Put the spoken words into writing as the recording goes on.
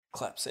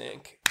Clap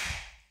sync.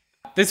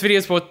 This video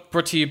is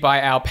brought to you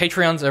by our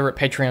Patreons over at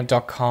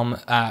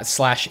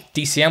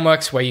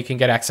patreon.com/DCMworks, where you can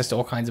get access to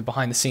all kinds of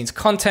behind-the-scenes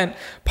content,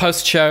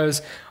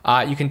 post-shows.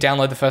 You can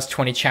download the first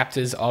 20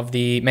 chapters of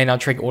the Maynard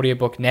Trigg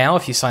audiobook now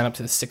if you sign up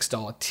to the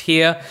 $6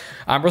 tier.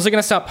 We're also going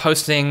to start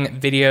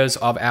posting videos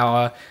of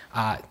our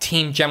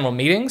team general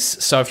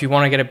meetings. So if you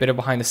want to get a bit of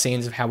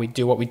behind-the-scenes of how we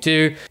do what we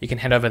do, you can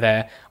head over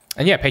there.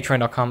 And yeah,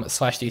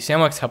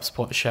 patreon.com/DCMworks helps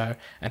support the show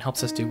and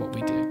helps us do what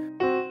we do.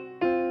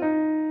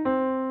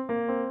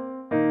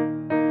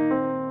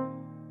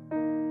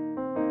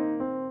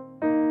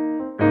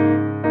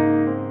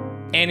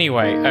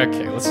 Anyway,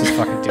 okay, let's just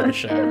fucking do the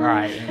show. All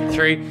right, in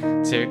 3,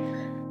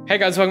 2. Hey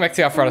guys, welcome back to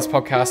the Alpha Writers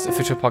Podcast,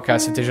 official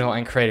podcast of digital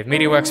and creative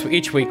media works, where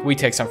each week we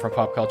take something from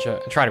pop culture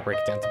and try to break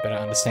it down to better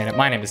understand it.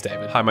 My name is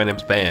David. Hi, my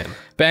name's Ben.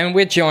 Ben,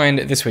 we're joined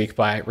this week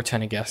by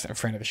returning guest and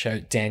friend of the show,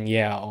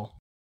 Danielle.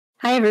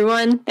 Hi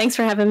everyone, thanks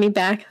for having me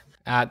back.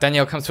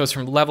 Danielle comes to us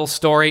from Level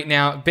Story.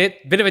 Now, bit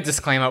of a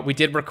disclaimer, we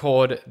did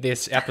record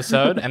this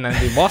episode and then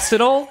we lost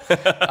it all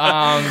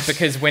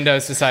because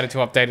Windows decided to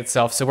update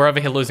itself. So we're over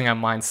here losing our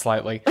minds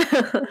slightly.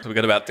 So we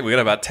got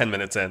about 10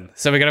 minutes in.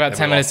 So we got about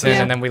 10 minutes in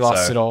and then we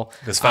lost it all.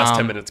 This first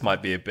 10 minutes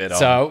might be a bit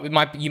you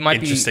might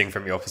interesting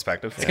from your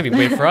perspective. It's going to be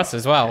weird for us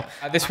as well.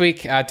 This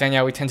week,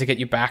 Danielle, we tend to get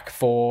you back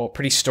for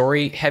pretty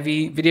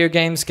story-heavy video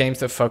games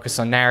that focus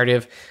on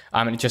narrative.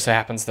 And it just so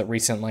happens that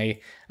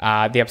recently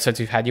the episodes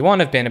we've had you on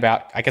have been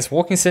about, I guess,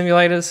 walking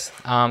simulators.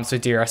 So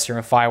Dear Esther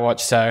and Firewatch.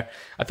 So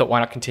I thought, why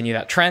not continue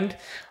that trend?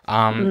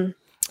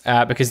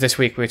 Because this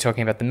week we're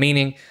talking about the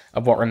meaning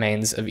of what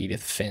remains of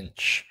Edith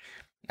Finch.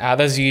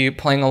 Those of you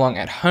playing along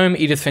at home,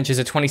 Edith Finch is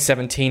a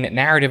 2017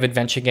 narrative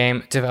adventure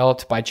game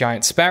developed by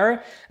Giant Sparrow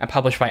and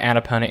published by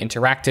Annapurna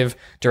Interactive,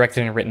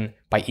 directed and written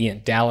by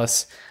Ian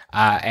Dallas.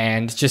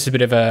 And just a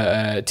bit of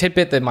a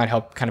tidbit that might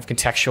help kind of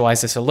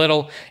contextualize this a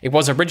little. It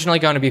was originally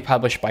going to be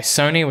published by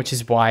Sony, which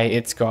is why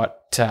it's got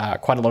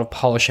quite a lot of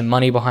polish and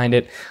money behind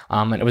it.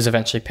 And it was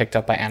eventually picked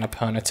up by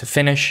Annapurna to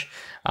finish.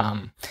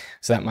 So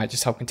that might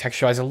just help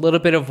contextualize a little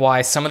bit of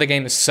why some of the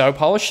game is so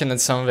polished and then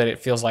some of it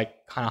feels like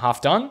kind of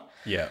half done.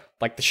 Yeah.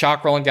 Like the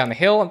shark rolling down the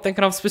hill, I'm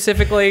thinking of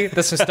specifically.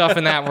 There's some stuff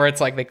in that where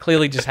it's like they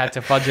clearly just had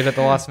to fudge it at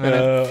the last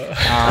minute.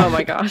 Oh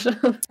my gosh.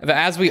 But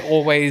as we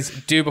always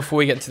do before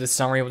we get into the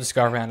summary, we'll just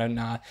go around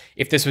and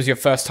if this was your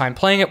first time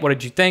playing it, what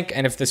did you think?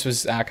 And if this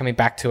was coming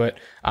back to it,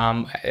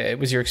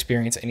 was your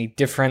experience any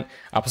different?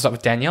 We'll start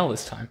with Danielle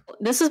this time.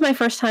 This is my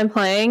first time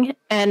playing,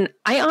 and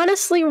I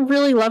honestly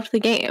really loved the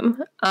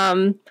game.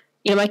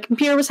 My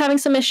computer was having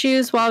some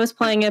issues while I was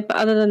playing it, but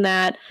other than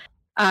that,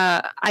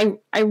 I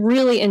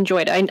really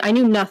enjoyed it. I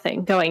knew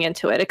nothing going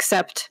into it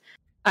except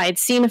I'd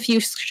seen a few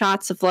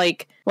shots of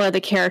like one of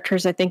the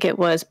characters. I think it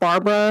was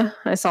Barbara.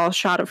 I saw a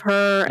shot of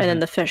her, and then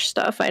the fish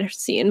stuff I'd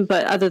seen.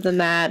 But other than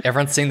that,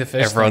 everyone's seen the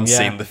fish. Everyone's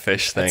seen the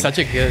fish thing. It's such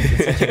a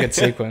good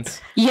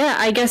sequence. Yeah,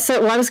 I guess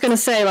what I was gonna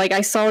say. Like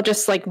I saw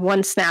just like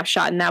one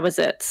snapshot, and that was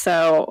it.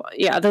 So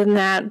yeah, other than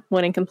that,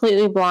 went in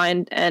completely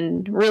blind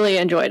and really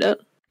enjoyed it.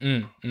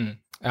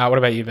 What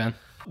about you, Ben?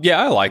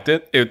 Yeah, I liked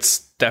it. It's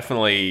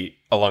definitely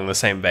along the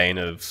same vein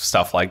of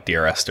stuff like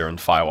Dear Esther and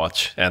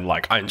Firewatch. And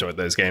like, I enjoyed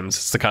those games.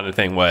 It's the kind of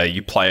thing where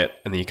you play it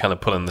and then you kind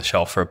of put it on the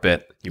shelf for a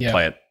bit. You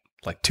play it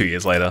like 2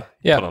 years later,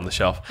 put it on the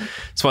shelf.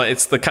 So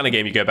it's the kind of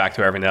game you go back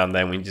to every now and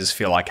then when you just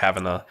feel like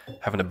having a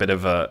bit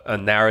of a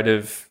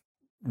narrative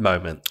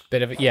moment.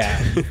 And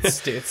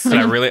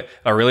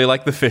I really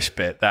like the fish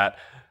bit. That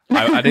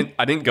I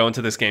didn't go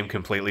into this game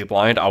completely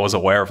blind. I was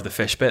aware of the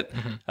fish bit,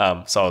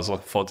 so I was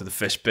looking forward to the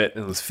fish bit,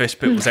 and the fish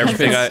bit was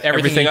everything I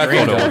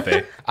thought it would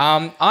be.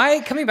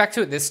 Coming back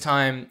to it this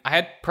time, I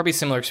had probably a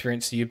similar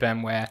experience to you,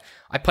 Ben, where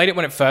I played it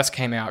when it first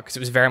came out because it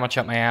was very much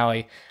up my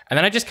alley, and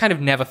then I just kind of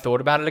never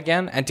thought about it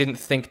again and didn't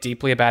think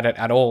deeply about it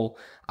at all.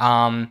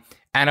 And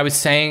I was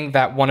saying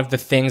that one of the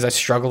things I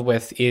struggle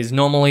with is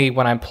normally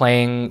when I'm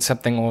playing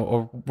something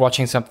or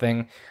watching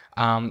something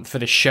for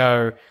the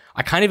show,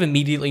 I kind of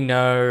immediately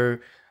know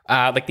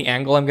like the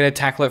angle I'm going to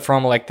tackle it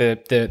from, or like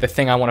the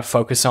thing I want to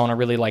focus on or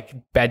really like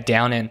bed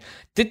down in.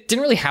 Didn't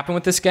really happen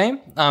with this game.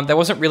 There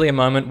wasn't really a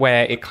moment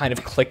where it kind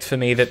of clicked for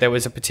me that there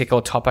was a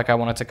particular topic I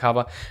wanted to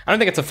cover. I don't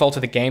think it's a fault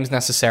of the games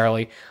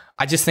necessarily.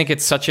 I just think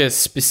it's such a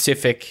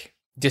specific,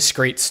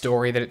 discrete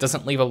story that it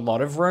doesn't leave a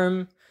lot of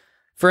room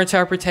for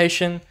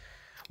interpretation.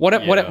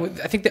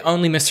 I think the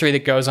only mystery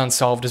that goes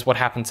unsolved is what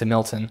happened to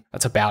Milton.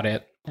 That's about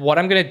it. What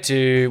I'm going to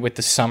do with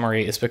the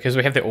summary is, because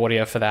we have the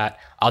audio for that,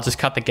 I'll just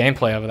cut the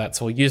gameplay over that.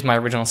 So we'll use my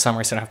original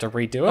summary so I don't have to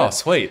redo it. Oh,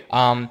 sweet.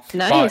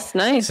 Nice.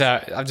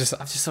 So I've just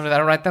thought of that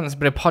right then. There's a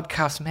bit of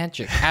podcast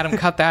magic. Adam,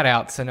 cut that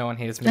out so no one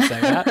hears me say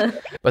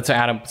that. But so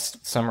Adam,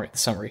 the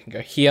summary can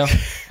go here.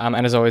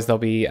 And as always, there'll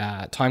be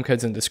time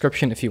codes in the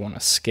description if you want to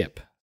skip.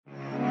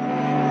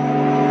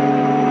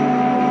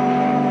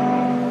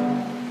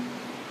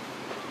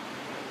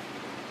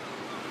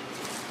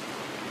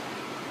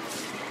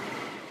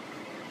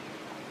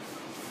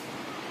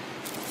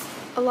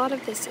 A lot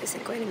of this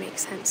isn't going to make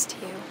sense to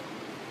you,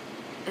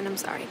 and I'm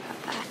sorry about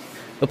that.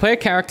 The player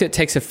character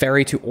takes a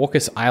ferry to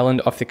Orcas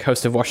Island off the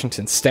coast of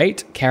Washington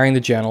State, carrying the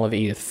journal of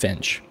Edith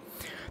Finch.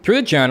 Through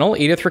the journal,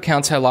 Edith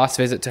recounts her last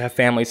visit to her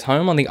family's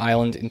home on the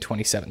island in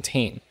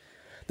 2017.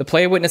 The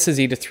player witnesses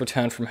Edith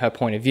return from her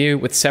point of view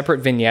with separate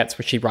vignettes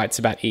where she writes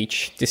about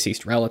each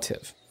deceased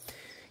relative.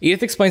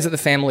 Edith explains that the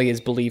family is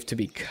believed to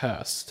be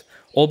cursed.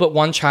 All but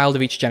one child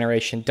of each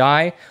generation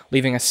die,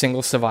 leaving a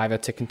single survivor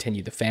to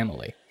continue the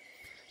family.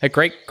 Her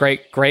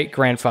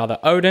great-great-great-grandfather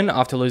Odin,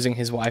 after losing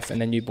his wife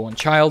and their newborn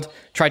child,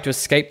 tried to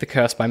escape the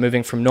curse by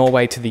moving from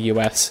Norway to the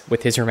US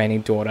with his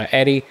remaining daughter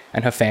Eddie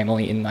and her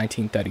family in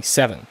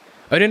 1937.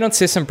 Odin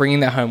insists on bringing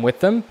their home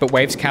with them, but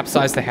waves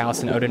capsize the house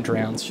and Odin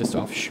drowns just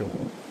offshore.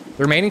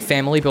 The remaining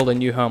family build a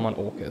new home on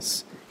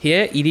Orcus.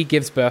 Here, Edie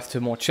gives birth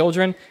to more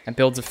children and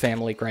builds a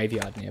family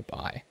graveyard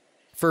nearby.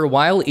 For a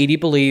while, Edie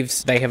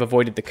believes they have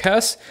avoided the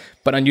curse,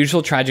 but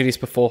unusual tragedies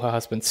befall her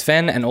husband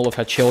Sven and all of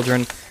her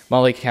children,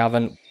 Molly,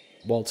 Calvin,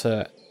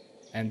 Walter,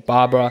 and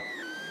Barbara,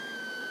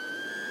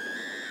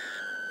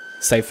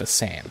 save for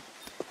Sam.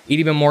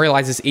 Edie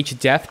memorializes each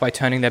death by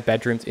turning their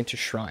bedrooms into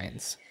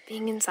shrines.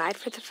 Being inside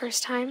for the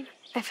first time,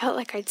 I felt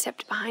like I'd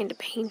stepped behind a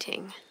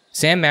painting.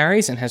 Sam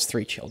marries and has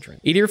 3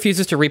 children. Edie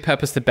refuses to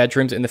repurpose the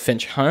bedrooms in the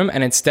Finch home,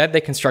 and instead they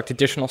construct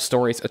additional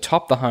stories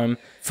atop the home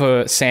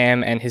for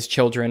Sam and his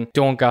children,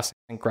 Dawn, Gus,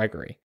 and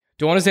Gregory.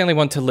 Dawn is the only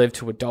one to live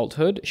to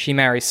adulthood. She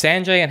marries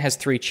Sanjay and has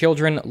 3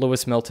 children,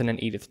 Lewis, Milton,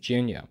 and Edith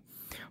Jr.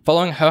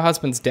 Following her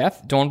husband's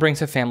death, Dawn brings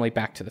her family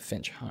back to the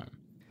Finch home.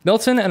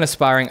 Milton, an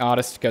aspiring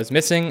artist, goes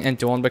missing, and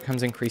Dawn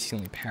becomes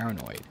increasingly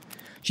paranoid.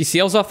 She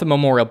seals off the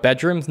memorial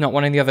bedrooms, not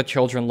wanting the other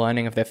children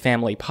learning of their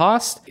family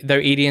past, though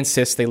Edie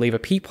insists they leave a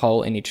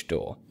peephole in each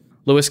door.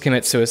 Lewis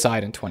commits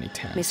suicide in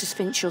 2010. Mrs.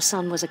 Finch, your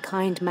son was a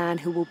kind man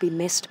who will be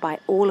missed by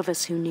all of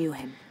us who knew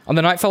him. On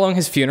the night following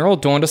his funeral,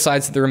 Dawn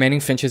decides that the remaining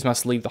Finches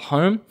must leave the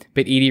home,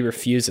 but Edie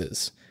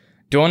refuses.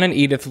 Dawn and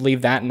Edith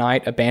leave that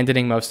night,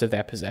 abandoning most of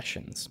their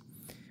possessions.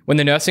 When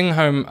the nursing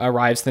home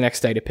arrives the next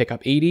day to pick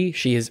up Edie,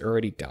 she has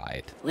already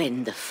died.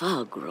 When the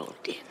fog rolled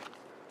in,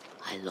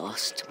 I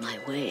lost my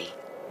way.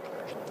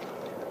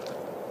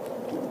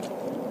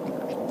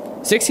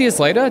 6 years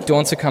later,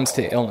 Dawn succumbs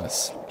to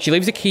illness. She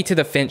leaves a key to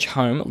the Finch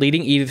home,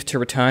 leading Edith to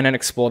return and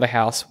explore the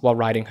house while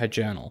writing her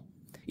journal.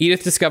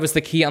 Edith discovers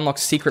the key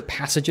unlocks secret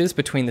passages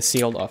between the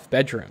sealed-off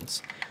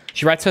bedrooms.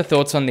 She writes her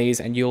thoughts on these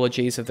and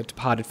eulogies of the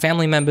departed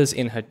family members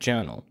in her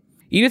journal.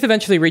 Edith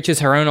eventually reaches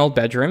her own old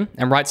bedroom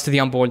and writes to the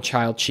unborn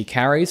child she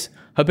carries,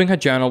 hoping her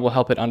journal will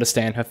help it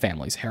understand her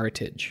family's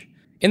heritage.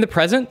 In the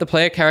present, the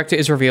player character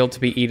is revealed to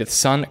be Edith's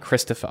son,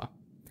 Christopher,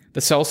 the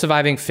sole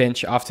surviving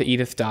Finch after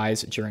Edith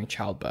dies during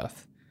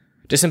childbirth.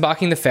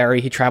 Disembarking the ferry,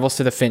 he travels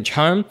to the Finch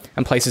home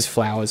and places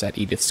flowers at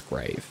Edith's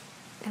grave.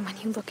 And when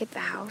you look at the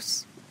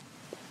house,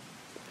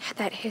 it had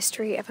that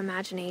history of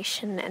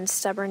imagination and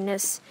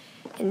stubbornness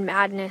and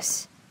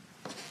madness.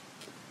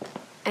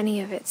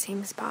 Any of it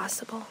seems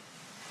possible.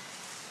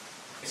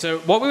 So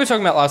what we were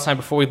talking about last time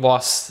before we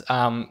lost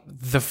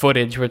the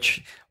footage,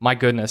 which, my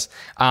goodness,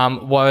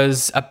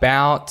 was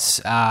about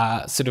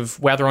sort of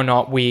whether or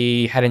not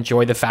we had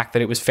enjoyed the fact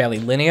that it was fairly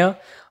linear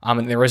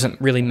and there isn't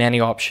really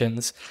many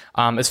options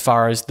as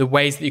far as the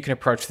ways that you can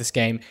approach this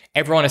game.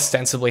 Everyone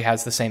ostensibly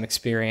has the same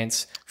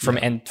experience from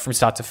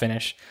start to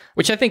finish,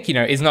 which I think,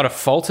 is not a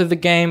fault of the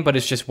game, but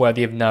it's just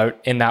worthy of note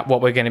in that what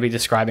we're going to be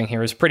describing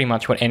here is pretty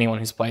much what anyone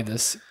who's played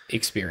this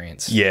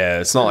experienced. Yeah,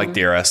 it's not like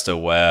Dear Esther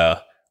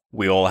where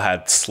we all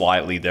had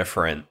slightly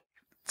different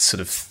sort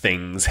of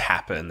things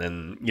happen.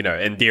 And,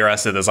 in Dear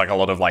Esther, there's like a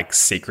lot of like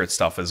secret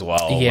stuff as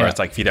well, where it's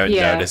like if you don't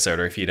notice it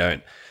or if you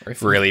don't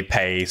really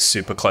pay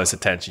super close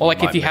attention. Or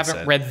like if you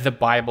haven't read the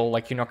Bible,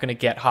 like you're not going to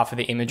get half of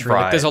the imagery.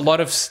 Right. Like there's a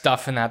lot of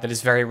stuff in that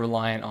is very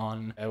reliant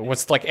on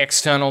what's like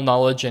external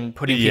knowledge and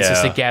putting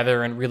pieces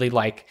together and really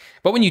like,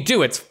 but when you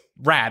do, it's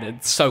rad.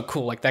 It's so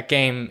cool. Like that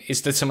game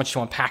there's so much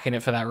to unpack in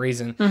it for that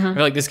reason. I feel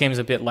like this game is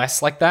a bit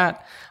less like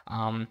that.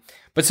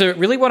 But so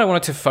really what I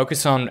wanted to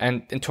focus on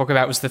and talk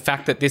about was the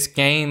fact that this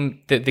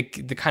game, the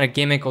kind of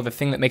gimmick or the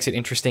thing that makes it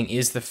interesting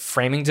is the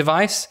framing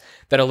device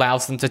that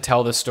allows them to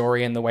tell the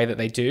story in the way that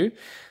they do.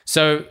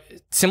 So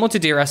similar to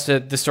Dear Esther,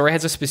 the story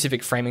has a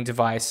specific framing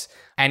device.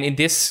 And in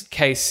this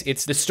case,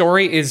 the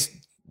story is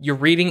you're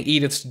reading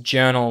Edith's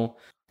journal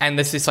and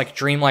there's this like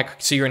dreamlike,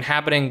 so you're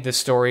inhabiting the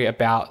story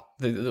about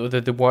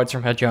the words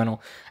from her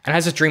journal, and it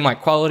has a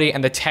dreamlike quality,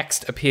 and the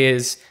text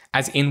appears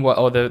as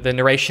in-world, or the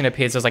narration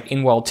appears as like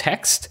in-world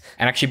text,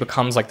 and actually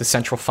becomes like the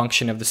central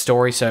function of the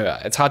story. So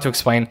it's hard to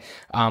explain.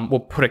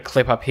 We'll put a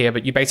clip up here,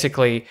 but you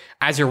basically,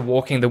 as you're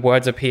walking, the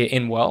words appear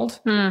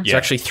in-world. So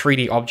actually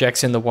 3D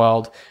objects in the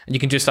world, and you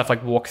can do stuff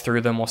like walk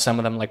through them, or some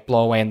of them like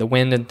blow away in the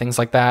wind and things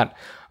like that.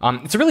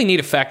 It's a really neat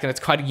effect, and it's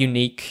quite a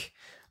unique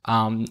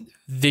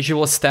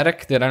visual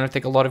aesthetic that I don't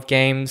think a lot of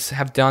games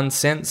have done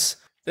since.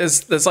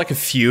 There's like a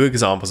few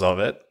examples of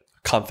it.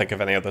 Can't think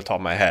of any off the top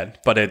of my head,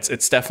 but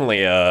it's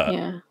definitely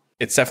a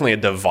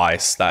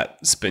device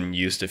that's been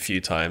used a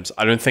few times.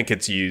 I don't think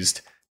it's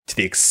used to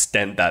the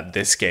extent that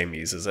this game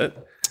uses it.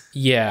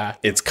 Yeah.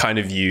 It's kind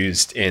of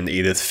used in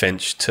Edith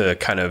Finch to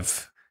kind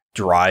of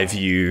drive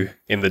you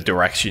in the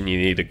direction you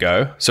need to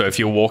go. So if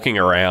you're walking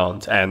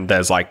around and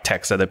there's like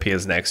text that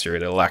appears next to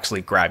it, it'll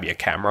actually grab your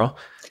camera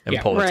and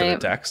Yeah. pull it to the Right.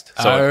 text.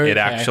 So Okay. it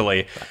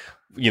actually,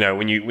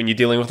 when you're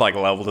dealing with like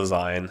level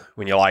design,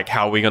 when you're like,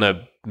 how are we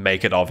gonna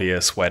make it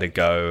obvious where to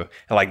go?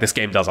 And like this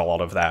game does a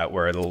lot of that,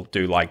 where it'll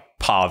do like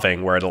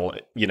pathing, where it'll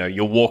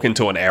you'll walk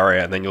into an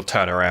area and then you'll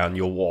turn around,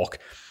 you'll walk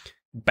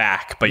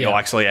back, but you'll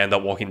actually end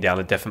up walking down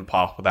a different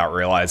path without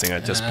realizing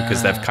it, just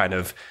because they've kind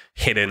of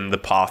hidden the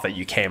path that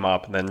you came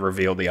up and then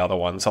revealed the other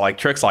one. So like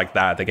tricks like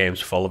that, the game's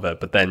full of it.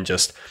 But then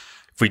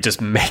if we just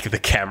make the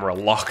camera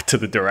lock to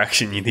the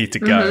direction you need to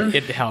go,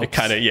 It helps. it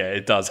kind of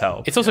it does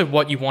help. It's also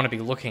what you want to be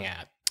looking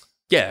at.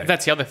 Yeah,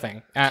 That's the other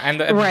thing.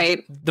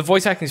 Right. The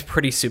voice acting is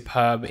pretty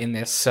superb in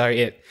this.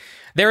 So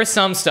there is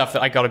some stuff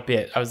that I got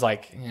I was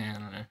like, I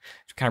don't know.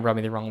 It kind of rubbed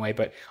me the wrong way.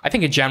 But I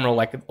think in general,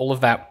 like all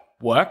of that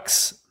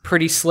works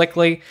pretty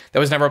slickly. There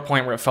was never a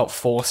point where it felt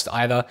forced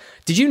either.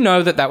 Did you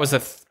know that was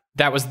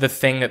the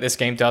thing that this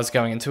game does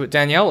going into it,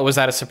 Danielle? Or was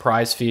that a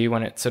surprise for you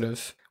when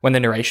the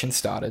narration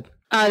started?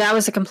 That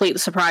was a complete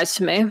surprise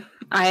to me.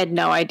 I had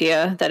no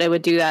idea that it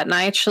would do that.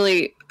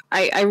 And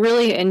I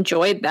really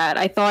enjoyed that.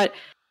 I thought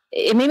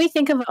it made me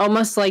think of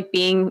almost like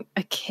being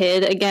a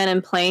kid again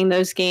and playing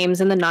those games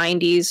in the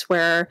 90s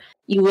where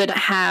you would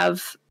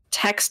have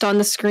text on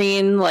the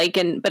screen,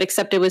 but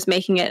except it was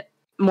making it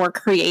more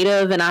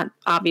creative and not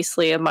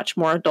obviously a much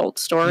more adult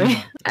story.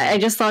 I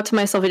just thought to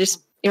myself,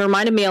 it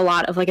reminded me a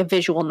lot of like a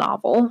visual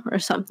novel or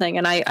something.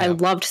 And I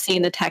loved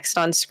seeing the text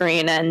on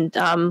screen. And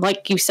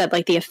like you said,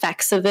 like the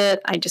effects of it,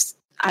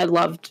 I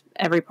loved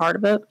every part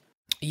of it.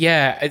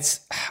 Yeah,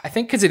 I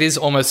think because it is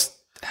almost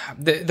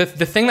the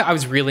thing that I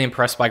was really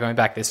impressed by going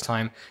back this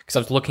time, because I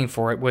was looking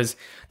for it, was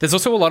there's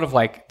also a lot of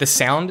like the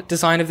sound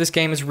design of this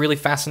game is really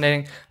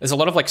fascinating. There's a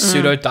lot of like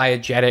pseudo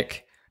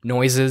diegetic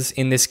noises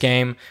in this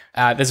game.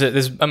 There's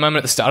a moment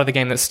at the start of the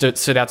game that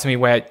stood out to me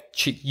where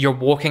you're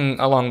walking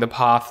along the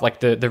path, like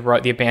the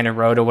road, the abandoned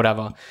road or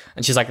whatever,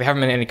 and she's like, there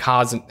haven't been any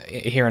cars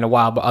here in a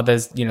while, but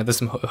there's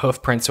some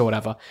hoof prints or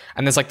whatever,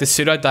 and there's like the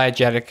pseudo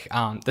diegetic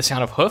the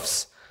sound of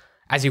hoofs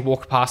as you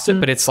walk past it,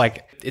 but it's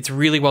like it's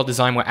really well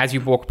designed where as you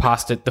walk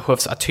past it, the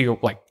hoofs are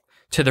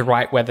to the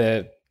right where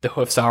the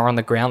hoofs are on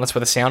the ground. That's where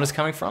the sound is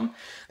coming from.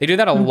 They do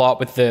that a lot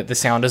with the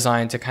sound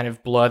design to kind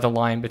of blur the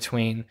line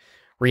between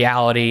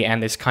reality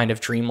and this kind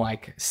of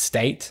dreamlike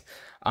state.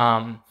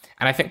 And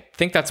I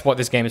think that's what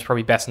this game is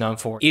probably best known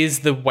for, is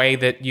the way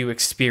that you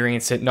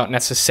experience it, not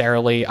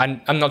necessarily...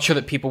 I'm not sure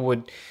that people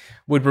would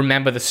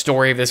remember the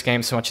story of this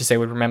game so much as they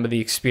would remember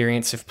the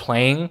experience of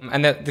playing.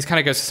 And that this kind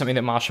of goes to something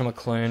that Marshall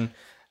McLuhan,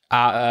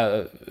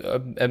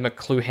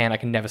 McLuhan, I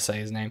can never say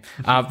his name,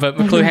 but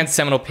McLuhan's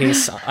seminal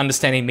piece,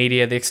 Understanding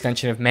Media, The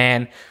Extension of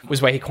Man,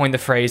 was where he coined the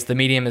phrase, the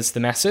medium is the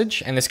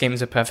message, and this game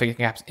is a perfect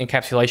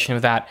encapsulation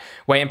of that,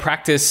 where in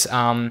practice,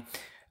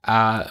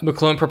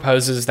 McLuhan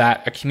proposes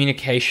that a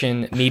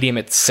communication medium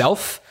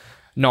itself,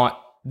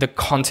 not the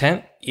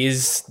content,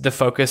 is the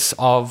focus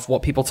of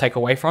what people take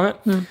away from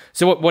it.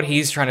 So what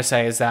he's trying to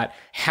say is that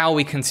how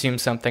we consume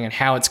something and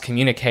how it's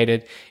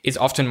communicated is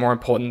often more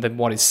important than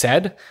what is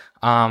said.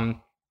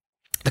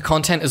 The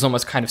content is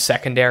almost kind of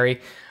secondary.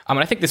 And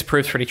I think this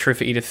proves pretty true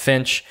for Edith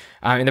Finch.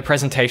 In the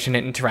presentation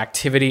and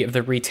interactivity of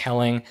the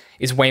retelling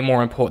is way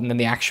more important than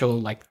the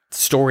actual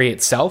story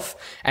itself.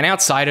 And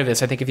outside of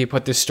this, I think if you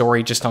put this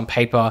story just on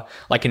paper,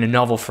 like in a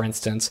novel, for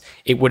instance,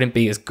 it wouldn't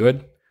be as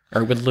good,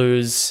 or it would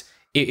lose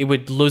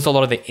a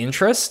lot of the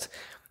interest.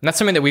 And that's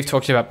something that we've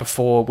talked about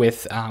before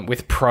with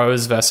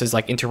prose versus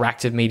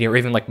interactive media, or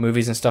even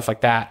movies and stuff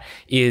like that,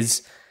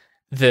 is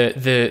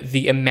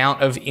the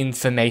amount of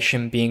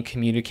information being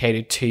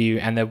communicated to you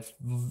and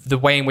the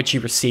way in which you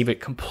receive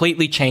it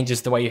completely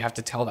changes the way you have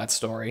to tell that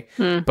story,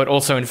 but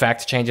also in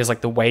fact changes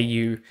the way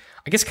you,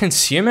 I guess,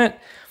 consume it.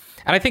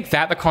 And I think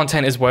that the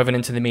content is woven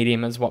into the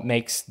medium is what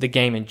makes the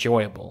game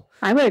enjoyable.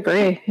 I would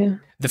agree. Yeah.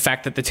 The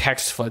fact that the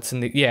text floats in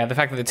the air,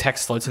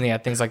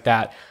 things like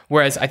that.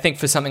 Whereas I think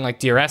for something like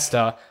Dear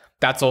Esther,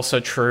 that's also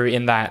true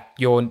in that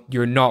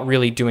you're not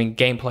really doing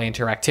gameplay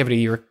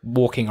interactivity, you're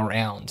walking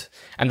around.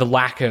 And the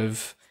lack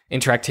of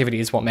interactivity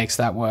is what makes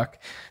that work.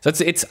 So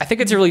I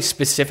think it's a really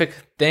specific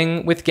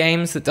thing with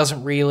games that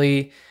doesn't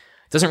really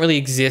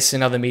exist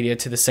in other media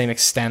to the same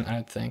extent, I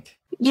don't think.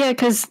 Yeah,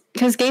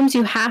 because games,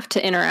 you have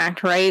to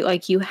interact,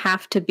 right? You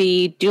have to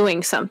be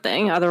doing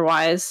something.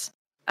 Otherwise,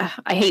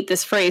 I hate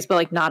this phrase,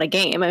 but not a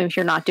game. I mean, if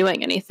you're not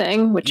doing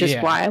anything, which is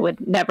why I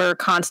would never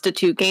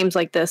constitute games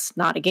like this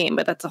not a game,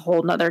 but that's a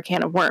whole nother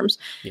can of worms.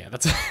 Yeah,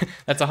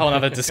 that's a whole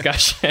nother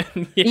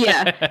discussion.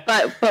 Yeah,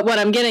 but what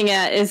I'm getting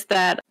at is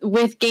that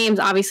with games,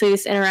 obviously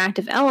this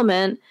interactive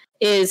element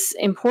is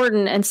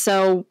important. And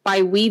so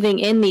by weaving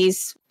in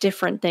these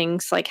different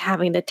things, like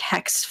having the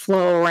text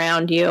flow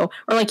around you,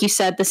 or like you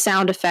said, the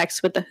sound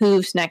effects with the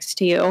hooves next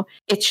to you,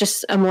 it's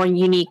just a more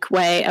unique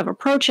way of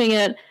approaching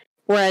it.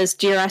 Whereas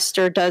Dear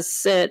Esther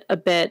does it a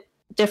bit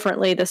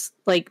differently.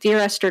 Dear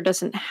Esther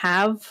doesn't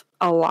have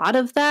a lot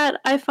of that,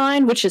 I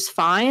find, which is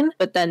fine.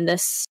 But then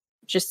this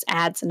just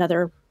adds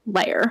another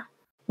layer,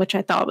 which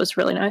I thought was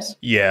really nice.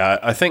 Yeah,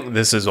 I think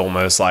this is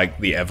almost like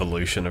the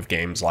evolution of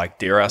games like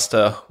Dear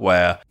Esther,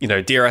 where,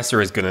 Dear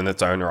Esther is good in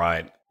its own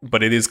right,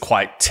 but it is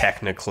quite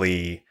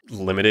technically,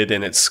 limited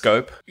in its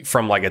scope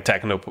from like a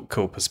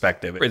technical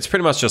perspective. It's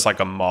pretty much just like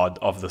a mod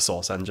of the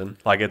Source engine.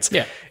 Like it's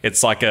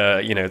like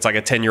a, you know, it's like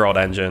a 10-year-old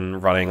engine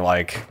running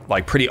like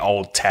pretty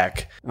old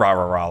tech,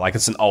 like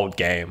it's an old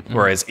game.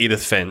 Whereas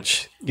Edith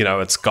Finch, you know,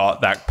 it's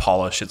got that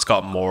polish, it's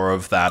got more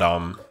of that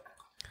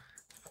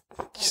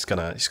She's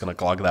gonna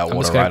glug that water.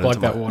 I'm just gonna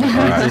glug that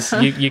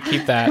water. You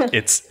keep that.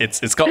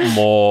 It's got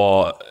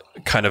more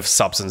kind of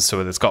substance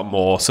to it. It's got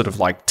more sort of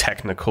like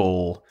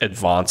technical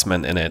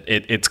advancement in it.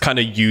 It's kind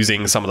of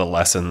using some of the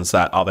lessons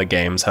that other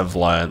games have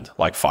learned,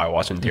 like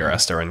Firewatch and Dear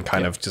Esther, and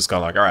kind of just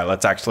gone like, all right,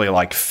 let's actually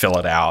like fill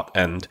it out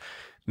and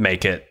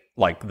make it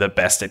like the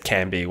best it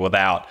can be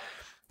without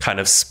kind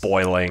of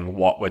spoiling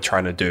what we're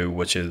trying to do,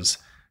 which is,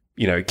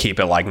 you know, keep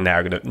it like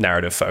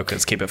narrative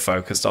focused, keep it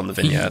focused on the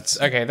vignettes.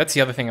 Okay, that's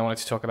the other thing I wanted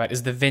to talk about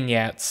is the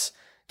vignettes.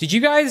 Did you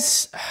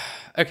guys...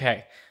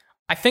 Okay,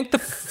 I think the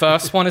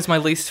first one is my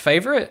least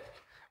favorite,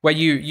 where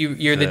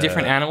you're the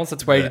different animals.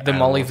 That's where the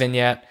Molly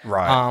vignette.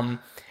 Right.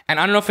 And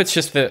I don't know if it's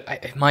just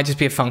it might just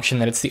be a function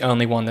that it's the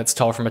only one that's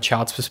told from a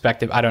child's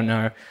perspective. I don't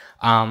know.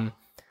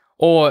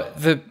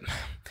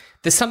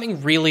 There's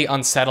something really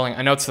unsettling.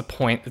 I know it's the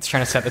point that's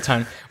trying to set the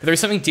tone, but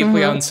there's something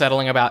deeply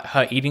unsettling about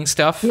her eating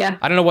stuff. Yeah.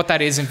 I don't know what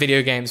that is in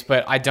video games,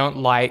 but I don't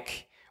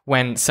like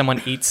when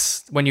someone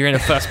eats, when you're in a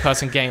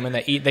first-person game and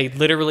they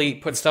literally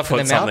put stuff in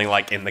their mouth. Put something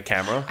like in the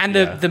camera. And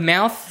the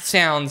mouth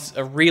sounds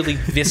are really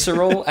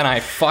visceral, and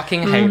I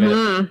fucking hate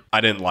it. I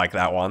didn't like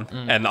that one.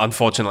 And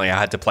unfortunately, I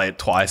had to play it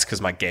twice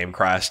because my game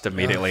crashed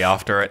immediately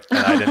after it, and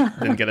I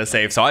didn't get a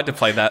save. So I had to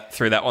play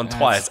through that one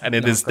twice, and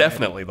it is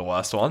definitely the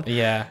worst one.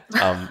 Yeah.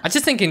 I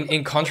just think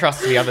in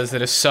contrast to the others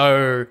that are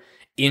so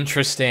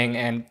interesting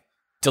and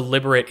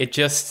deliberate, it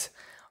just,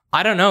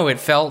 I don't know, it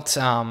felt...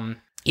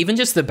 even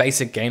just the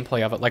basic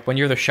gameplay of it, like when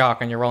you're the shark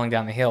and you're rolling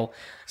down the hill,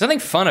 there's nothing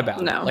fun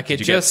about it. Like Did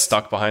you get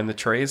stuck behind the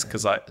trees?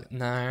 Because I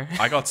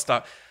got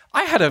stuck.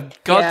 I had a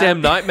goddamn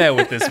nightmare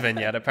with this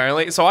vignette,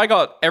 apparently. So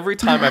every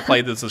time I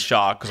played this as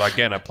shark, because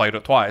again, I played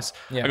it twice,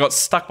 I got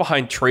stuck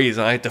behind trees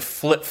and I had to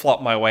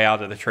flip-flop my way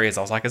out of the trees.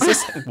 I was like, is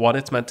this what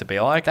it's meant to be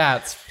like?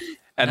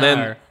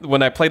 Then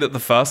when I played it the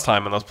first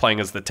time and I was playing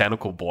as the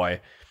tentacle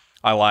boy,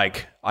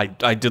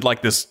 I did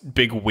like this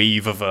big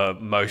weave of a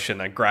motion.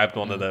 I grabbed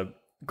one of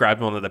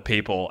the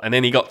people, and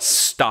then he got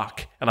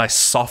stuck, and I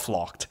soft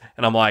locked,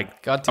 and I'm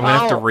like, I'm gonna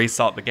have to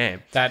restart the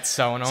game. That's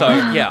so annoying. So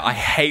yeah, I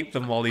hate the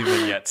Molly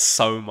vignette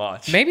so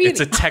much. Maybe it's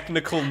a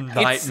technical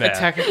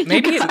nightmare.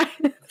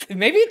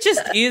 Maybe it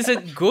just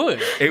isn't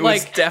good. It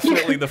was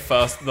definitely the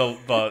first. It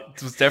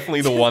was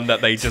definitely the one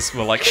that they just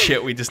were like,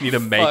 shit, we just need to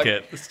make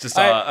it. It's just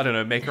I don't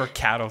know, make her a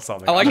cat or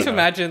something. I like to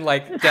imagine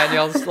like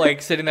Danielle's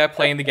like sitting there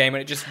playing the game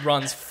and it just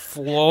runs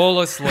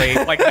flawlessly.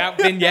 Like that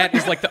vignette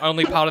is like the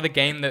only part of the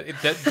game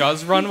that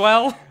does run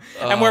well.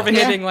 And we're over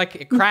here being like,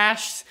 it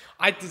crashed.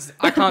 I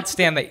can't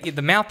stand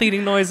the mouth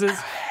eating noises. I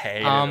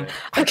hate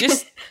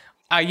it.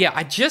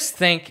 I just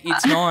think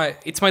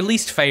it's my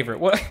least favorite.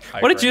 What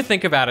did you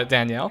think about it,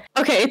 Danielle?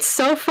 Okay, it's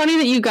so funny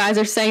that you guys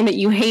are saying that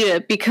you hate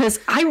it because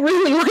I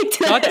really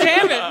liked it. God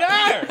damn it,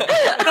 no!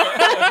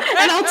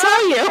 And I'll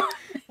tell you.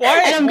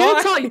 Why? And I'm going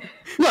to tell you.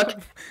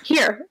 Look,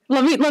 here,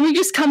 let me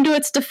just come to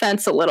its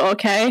defense a little,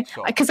 okay?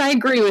 Because I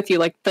agree with you.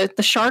 Like,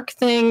 the shark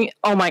thing,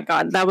 oh my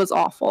god, that was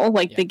awful.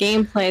 Like, the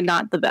gameplay,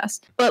 not the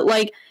best. But,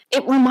 like,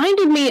 it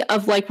reminded me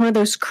of, like, one of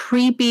those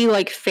creepy,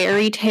 like,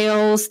 fairy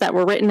tales that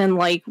were written in,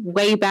 like,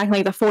 way back in,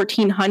 like, the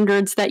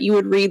 1400s that you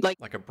would read, like...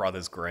 Like a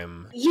Brothers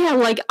Grimm. Yeah,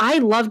 like, I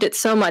loved it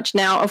so much.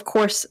 Now, of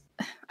course,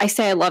 I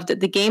say I loved it.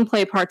 The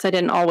gameplay parts I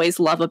didn't always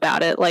love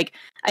about it. Like,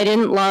 I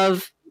didn't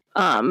love...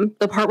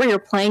 the part where you're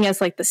playing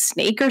as like the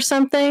snake or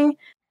something.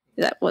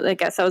 I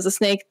guess that was a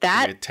snake.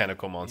 That a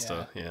tentacle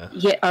monster, yeah.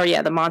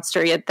 The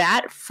monster. Yeah,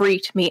 that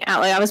freaked me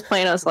out. Like I was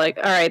playing, I was like,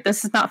 all right,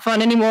 this is not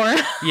fun anymore.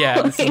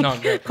 Yeah, this is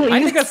not good. Please.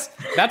 I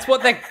think that's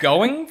what they're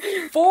going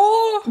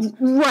for.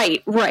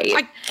 Right.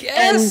 I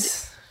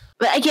guess.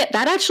 But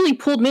that actually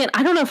pulled me in.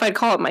 I don't know if I'd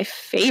call it my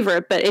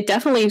favorite, but it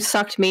definitely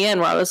sucked me in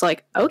where I was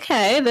like,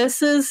 okay,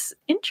 this is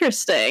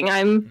interesting.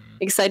 I'm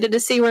excited to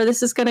see where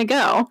this is going to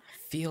go.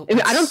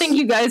 I don't think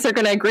you guys are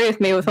going to agree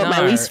with me with what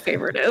my least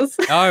favorite is.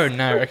 Oh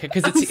no, okay,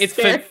 because it's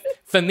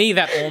for me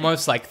that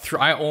almost like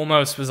I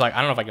almost was like, I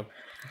don't know if I can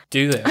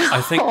do this.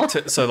 I think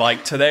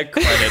to their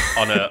credit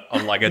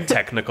on like a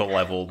technical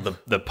level,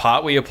 the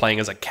part where you're playing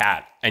as a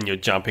cat and you're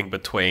jumping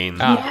between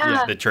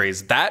the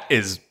trees, that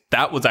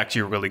was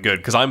actually really good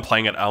because I'm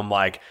playing it. I'm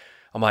like,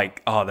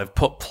 oh, they've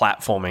put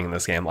platforming in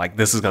this game. Like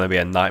this is going to be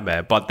a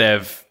nightmare, but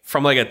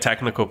from like a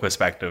technical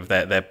perspective,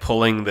 they're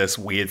pulling this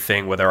weird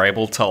thing where they're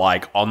able to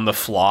like on the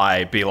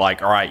fly be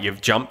like, all right, you've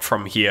jumped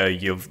from here,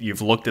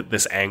 you've looked at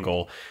this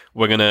angle,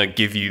 we're gonna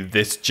give you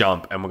this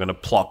jump and we're gonna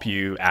plop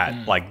you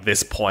at like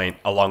this point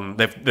along.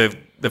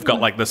 They've got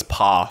like this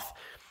path,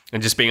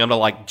 and just being able to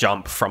like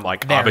jump from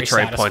like very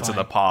arbitrary points of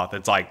the path,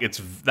 it's like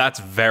that's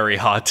very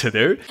hard to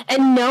do.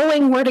 And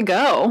knowing where to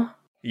go.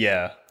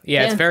 Yeah.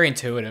 Yeah, it's very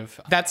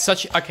intuitive. That's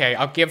okay,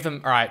 I'll give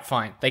them... All right,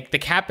 fine. Like, the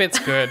cat bit's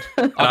good.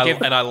 And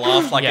I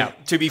laugh.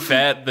 Like, to be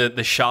fair,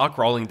 the shark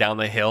rolling down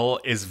the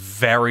hill is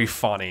very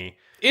funny.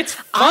 It's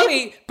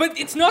funny, but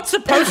it's not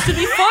supposed to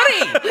be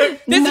funny.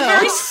 There's a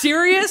very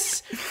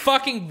serious,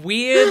 fucking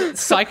weird,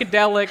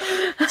 psychedelic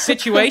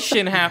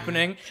situation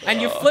happening, and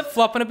you're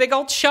flip-flopping a big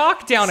old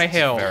shark down a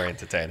hill. Very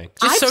entertaining.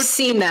 I've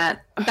seen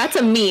that. That's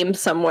a meme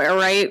somewhere,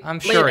 right? I'm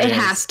sure it it is.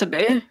 has to be.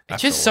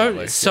 It's just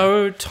Absolutely,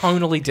 so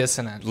tonally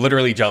dissonant.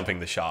 Literally jumping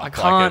the shark. I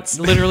can't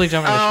literally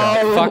jump in the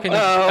shark. Fucking. All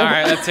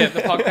right, that's it.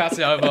 The podcast is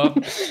over.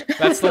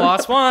 That's the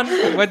last one.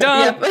 We're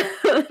done.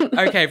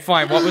 Okay,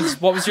 fine. What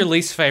was your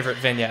least favorite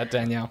vignette,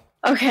 Danielle?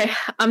 Okay,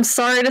 I'm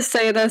sorry to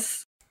say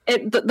this.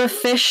 The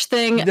fish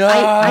thing. No.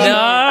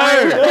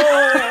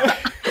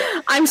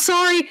 I'm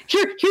sorry.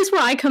 Here's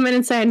where I come in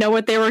and say I know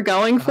what they were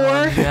going for.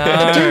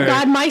 no. Dear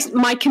God,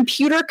 my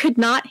computer could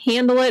not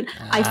handle it.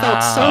 I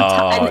felt so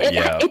tired.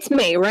 yeah. It's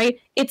me, right?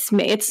 It's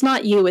me. It's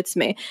not you. It's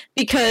me.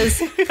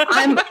 Because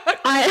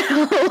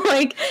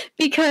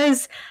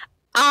because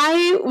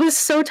I was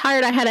so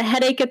tired. I had a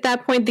headache at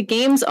that point. The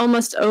game's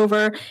almost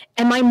over,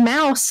 and my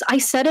mouse. I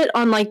set it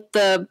on like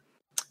the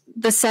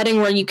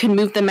setting where you can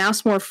move the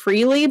mouse more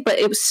freely, but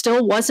it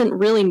still wasn't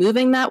really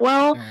moving that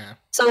well. Yeah.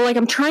 So, like,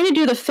 I'm trying to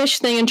do the fish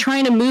thing and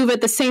trying to move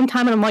at the same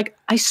time, and I'm like,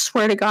 I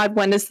swear to God,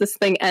 when is this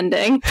thing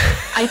ending?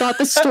 I thought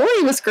the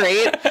story was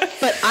great,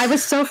 but I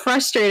was so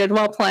frustrated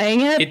while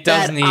playing it. It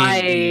does that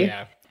need.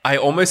 I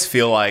almost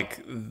feel like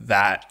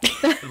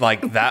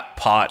that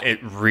part, it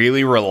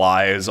really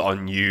relies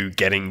on you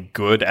getting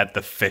good at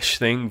the fish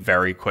thing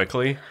very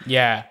quickly.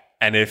 Yeah.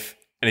 And if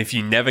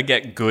you never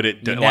get good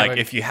at You like never-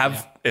 if you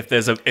have if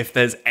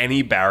there's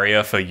any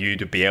barrier for you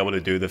to be able to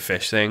do the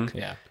fish thing,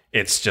 Yeah.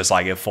 it's just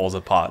like it falls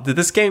apart. Did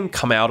this game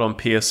come out on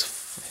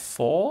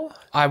PS4?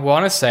 I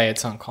want to say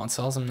it's on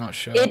consoles. I'm not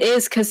sure. It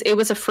is because it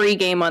was a free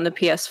game on the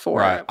PS4.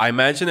 Right. I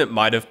imagine it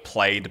might have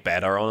played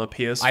better on a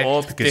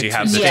PS4 because you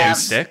have the Yeah. two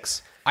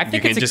sticks. I think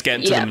you can it's just get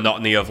into yeah. the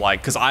monotony of like,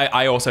 because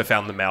I also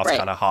found the mouse Right.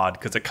 kind of hard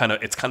because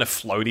it's kind of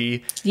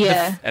floaty.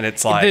 Yeah. And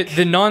it's like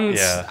the nuns.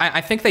 yeah.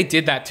 I think they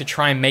did that to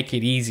try and make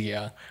it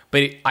easier.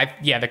 But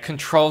the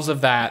controls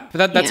of that.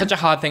 But that's Yeah. such a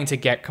hard thing to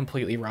get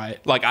completely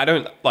right. like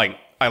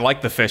I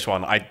like the fish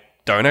one. I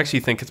don't actually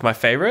think it's my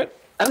favorite.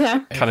 Okay.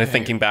 Kind of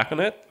thinking back on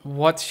it,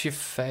 What's your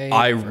favorite?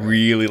 I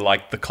really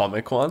like the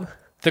comic one.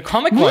 The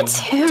comic one.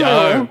 too.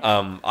 Dope.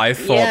 I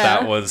thought Yeah.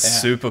 that was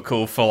super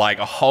cool for like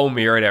a whole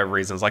myriad of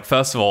reasons. Like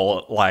first of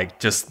all, like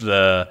just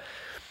the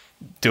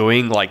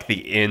doing like the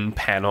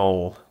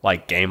in-panel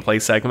like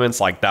gameplay segments,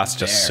 like that's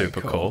just Very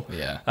super cool.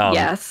 Yeah.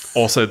 Yes.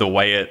 Also, the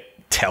way it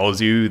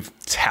tells you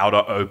how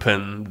to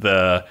open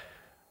the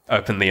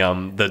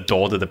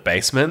door to the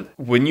basement.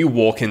 When you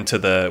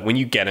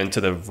get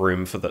into the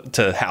room to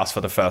the house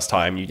for the first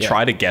time, you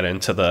try to get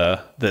into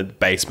the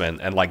basement,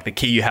 and like the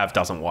key you have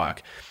doesn't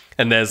work.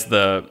 And there's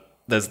the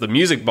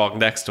music box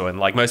next to it, and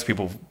like most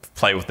people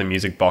play with the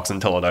music box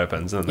until it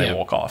opens, and then they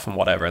walk off and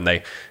whatever, and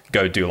they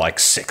go do like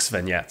 6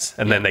 vignettes,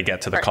 and then they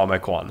get to the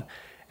comic one,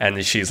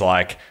 and she's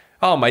like,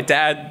 "Oh, my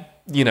dad,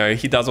 you know,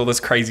 he does all this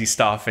crazy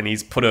stuff, and he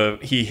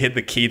hid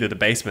the key to the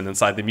basement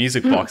inside the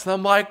music box." And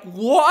I'm like,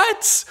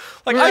 what?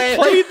 Like, I Right.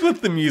 played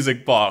with the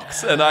music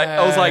box, and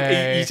I was like,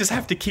 you just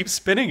have to keep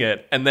spinning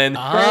it. And then,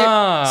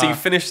 so you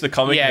finish the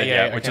comic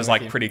vignette, which okay, is with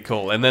like you. pretty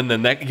cool. And then the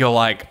next, you're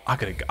like, I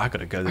gotta go to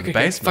the go to the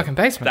basement. fucking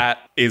basement. That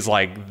is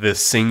like the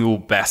single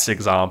best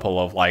example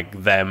of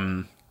like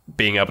them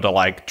being able to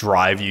like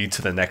drive you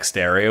to the next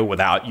area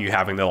without you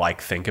having to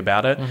like think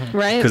about it.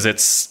 Right. Because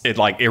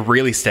it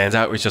really stands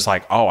out. It's just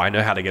like, oh, I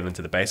know how to get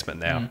into the basement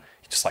now. You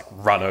just like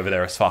run over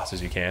there as fast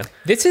as you can.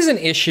 This is an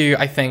issue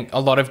I think a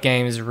lot of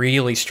games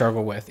really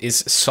struggle with,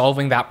 is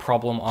solving that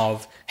problem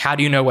of how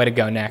do you know where to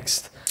go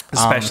next?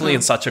 Especially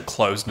in such a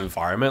closed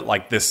environment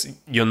like this.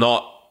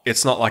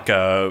 It's not like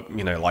a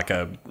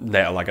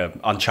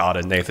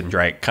Uncharted Nathan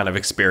Drake kind of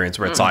experience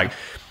where it's like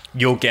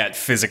you'll get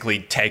physically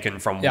taken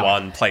from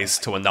one place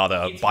to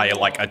another by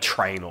like a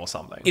train or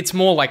something. It's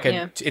more like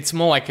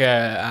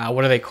Yeah.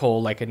 what do they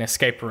call, like an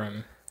escape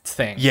room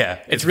thing. Yeah,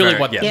 it's really very-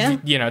 what Yeah.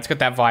 you know. It's got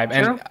that vibe.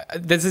 Sure.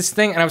 And there's this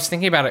thing, and I was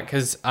thinking about it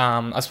because I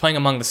was playing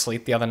Among the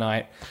Sleep the other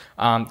night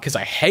because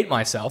I hate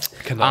myself.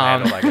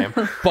 Cannot handle that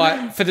game.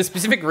 But for the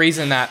specific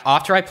reason that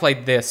after I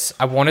played this,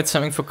 I wanted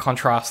something for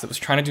contrast that was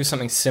trying to do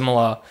something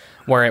similar,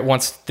 where it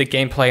wants the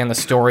gameplay and the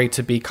story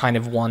to be kind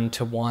of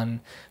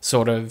one-to-one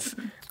sort of,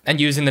 and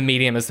using the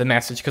medium as the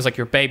message, because like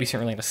your baby doesn't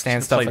really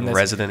understand stuff. Played And there's-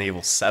 Resident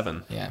Evil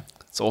 7. yeah.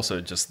 It's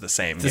also just the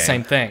same game. The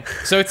same thing.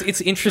 So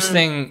it's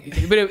interesting,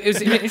 but it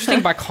was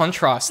interesting by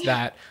contrast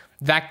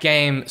that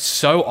game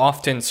so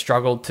often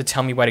struggled to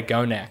tell me where to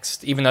go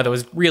next, even though there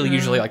was really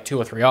usually like 2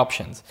 or 3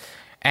 options.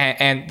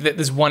 And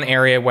there's one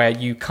area where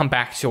you come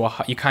back to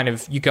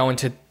you go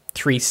into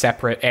 3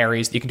 separate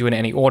areas that you can do in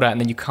any order,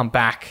 and then you come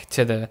back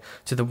to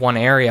the one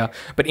area.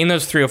 But in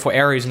those 3 or 4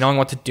 areas, knowing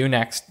what to do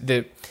next,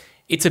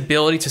 its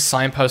ability to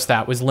signpost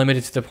that was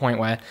limited to the point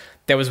where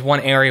there was one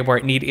area where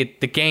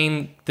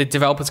the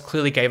developers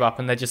clearly gave up,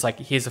 and they're just like,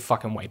 here's a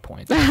fucking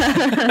waypoint.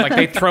 Like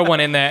they throw one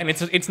in there, and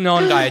it's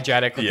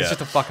non-diegetic. Like, Yeah. It's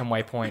just a fucking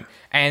waypoint.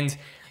 And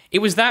it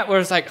was that where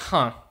it's like,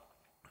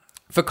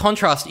 for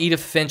contrast,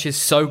 Edith Finch is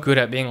so good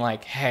at being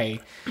like, hey,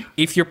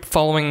 if you're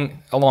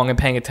following along and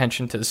paying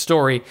attention to the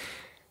story,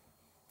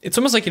 it's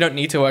almost like you don't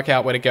need to work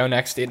out where to go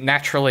next. It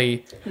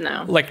naturally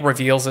like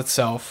reveals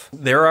itself.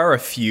 There are a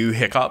few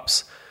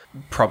hiccups.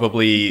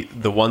 Probably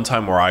the one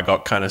time where I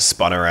got kind of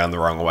spun around the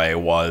wrong way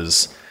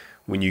was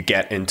when you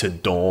get into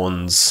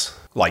Dawn's,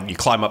 like you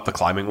climb up the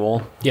climbing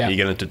wall. Yeah. You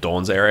get into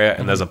Dawn's area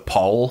and there's a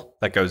pole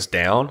that goes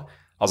down.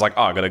 I was like,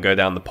 oh, I got to go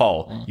down the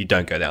pole. You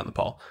don't go down the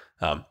pole.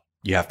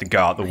 You have to go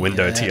out the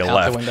window to your out the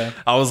left. window.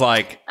 I was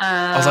like,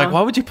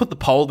 why would you put the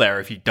pole there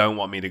if you don't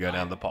want me to go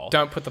down the pole?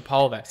 Don't put the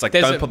pole there. It's like,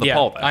 don't put the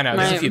pole there. I know.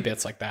 There's a few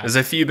bits like that. There's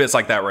a few bits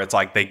like that where it's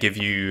like they give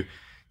you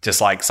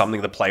just like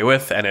something to play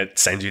with and it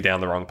sends you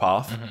down the wrong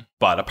path.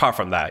 But apart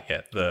from that,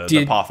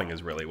 the pathing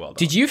is really well done.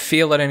 Did you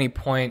feel at any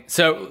point,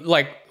 so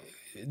like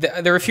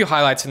there are a few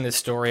highlights in this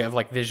story of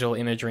like visual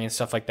imagery and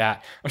stuff like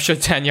that. I'm sure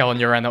Danielle on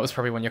your end, that was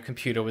probably when your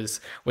computer was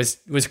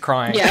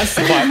crying. Yes.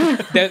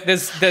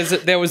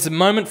 But there was a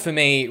moment for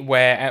me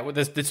where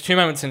there's two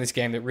moments in this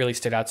game that really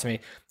stood out to me.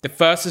 The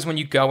first is when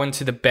you go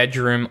into the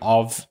bedroom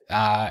of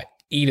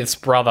Edith's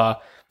brother,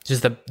 which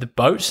is the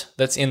boat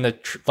that's in the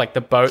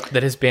the boat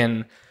that has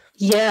been.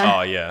 Yeah.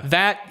 Oh yeah.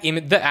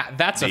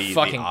 That's a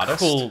fucking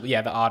cool.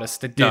 Yeah, the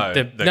artist.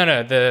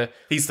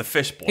 He's the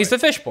fish boy. He's the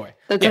fish boy.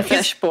 The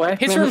fish boy.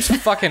 His room's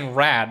fucking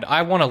rad.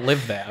 I want to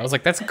live there. I was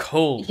like, that's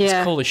cool. Yeah.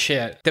 It's cool as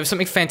shit. There was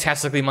something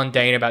fantastically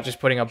mundane about just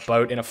putting a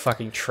boat in a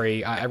fucking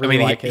tree. I really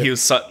like it. He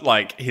was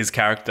like his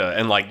character,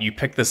 and like you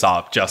pick this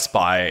up just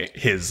by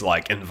his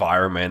like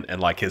environment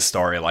and like his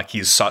story. Like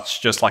he's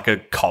such just like a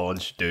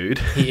college dude.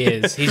 He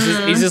is. He's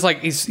just like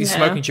he's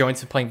smoking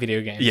joints and playing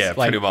video games. Yeah,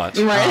 like, pretty much.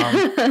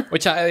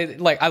 Which I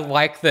like. I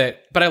like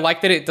that, but I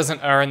like that it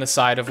doesn't err on the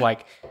side of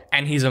like,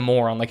 and he's a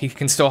moron. Like he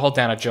can still hold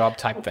down a job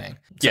type thing.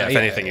 So, if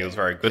anything, he was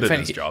very good at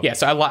his job. Yeah,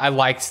 so I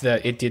liked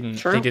that it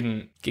didn't. They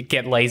didn't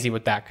get lazy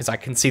with that because I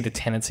can see the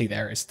tendency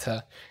there is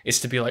to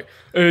be like,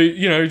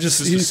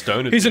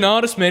 he's an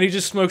artist, man. He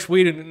just smokes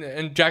weed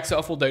and jacks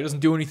off all day.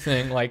 Doesn't do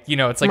anything. Like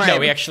it's like no,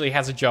 he actually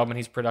has a job and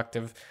he's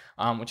productive,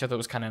 which I thought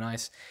was kind of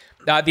nice.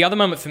 The other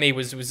moment for me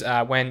was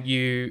when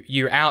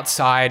you're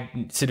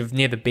outside, sort of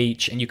near the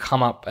beach, and you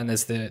come up and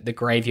there's the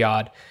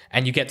graveyard,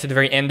 and you get to the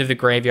very end of the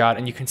graveyard,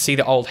 and you can see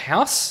the old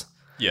house.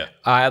 Yeah.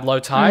 At low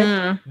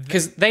tide,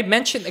 because they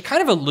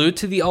kind of allude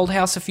to the old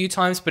house a few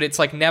times, but it's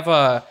like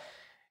never.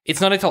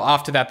 It's not until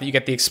after that you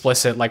get the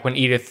explicit, like when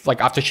Edith,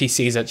 like after she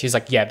sees it, she's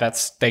like, yeah,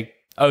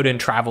 Odin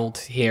traveled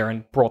here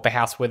and brought the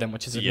house with him,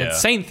 which is an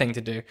insane thing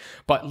to do.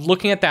 But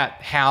looking at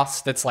that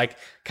house that's like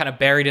kind of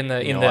buried in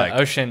the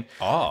ocean,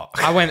 I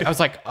was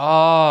like,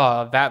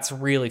 oh, that's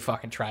really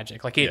fucking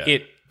tragic. Like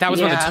that was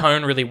when the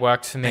tone really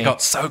worked for me. They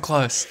got so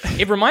close.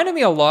 It reminded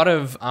me a lot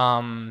of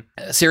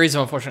a series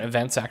of unfortunate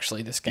events.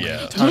 Actually, this game.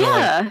 Yeah.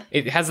 Totally.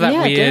 It has that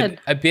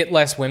weird, a bit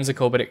less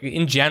whimsical, but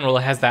in general,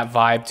 it has that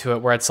vibe to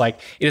it where it's like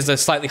it is a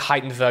slightly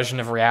heightened version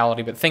of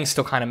reality, but things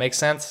still kind of make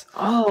sense.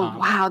 Oh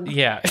wow!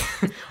 Yeah,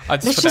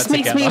 this just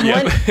makes me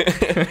want.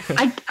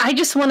 I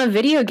just want a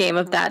video game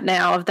of that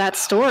now, of that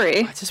story.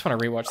 I just want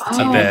to rewatch the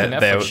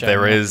Netflix show.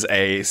 There is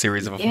a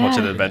series of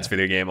unfortunate events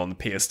video game on the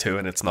PS2,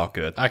 and it's not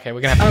good. Okay,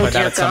 we're gonna have to play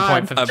that at some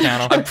point for the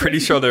channel. I'm pretty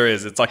sure there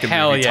is. It's like a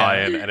movie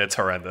tie-in, and it's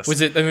horrendous.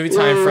 Was it the movie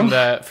tie-in from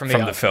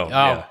the film?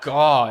 Oh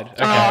God!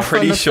 Okay. I'm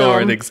pretty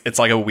sure it's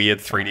like a weird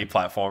 3D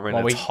platformer,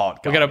 and it's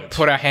hot. We're gonna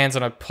put our hands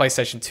on a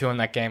PlayStation 2 in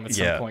that game at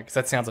some point because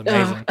that sounds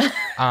amazing.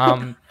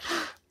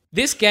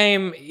 This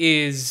game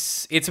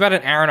it's about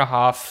an hour and a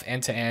half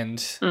end to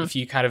end if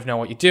you kind of know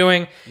what you're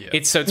doing. Yeah.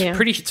 It's a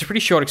pretty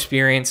short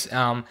experience.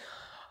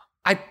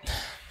 I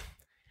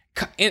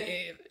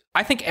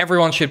think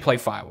everyone should play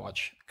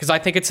Firewatch because I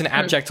think it's an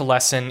abject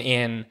lesson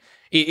in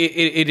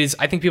it is.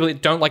 I think people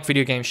that don't like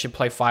video games should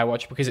play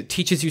Firewatch because it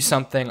teaches you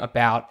something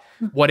about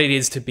what it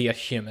is to be a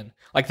human.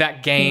 Like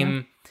that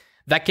game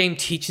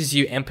teaches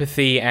you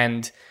empathy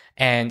and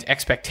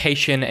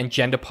expectation and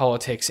gender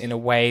politics in a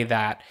way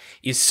that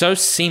is so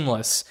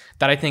seamless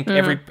that I think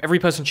every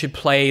person should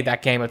play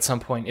that game at some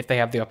point if they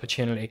have the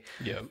opportunity.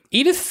 Yeah.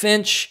 Edith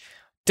Finch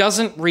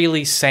doesn't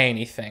really say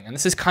anything, and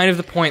this is kind of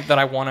the point that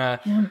I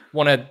want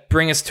to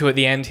bring us to at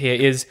the end here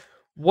is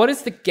what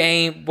is the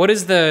game? What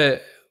is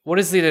it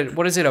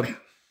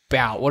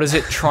about? What is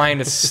it trying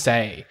to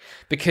say?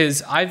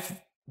 Because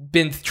I've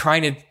been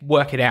trying to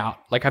work it out.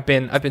 Like I've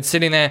been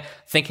sitting there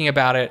thinking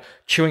about it,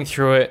 chewing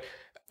through it,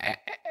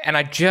 and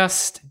I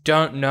just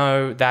don't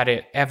know that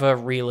it ever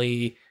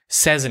really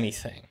says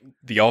anything.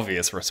 The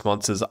obvious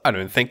response is I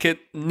don't think it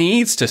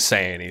needs to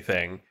say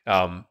anything.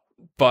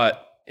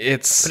 But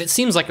it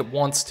seems like it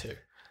wants to.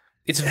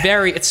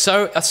 It's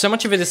so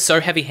much of it is so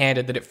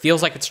heavy-handed that it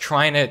feels like it's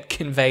trying to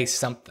convey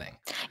something.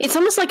 It's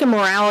almost like a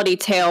morality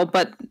tale,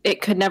 but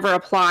it could never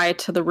apply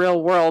to the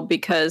real world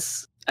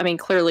because, I mean,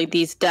 clearly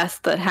these deaths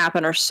that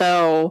happen are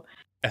so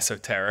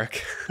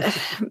esoteric,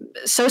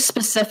 so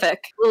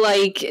specific.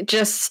 Like,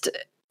 just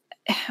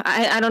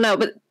I don't know,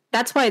 but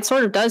that's why it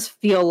sort of does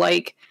feel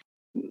like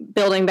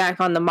building back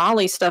on the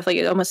Molly stuff. Like,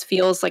 it almost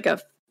feels like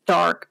a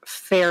dark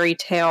fairy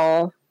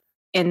tale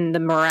in the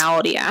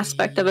morality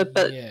aspect of it,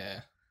 but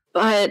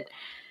but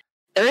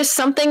there is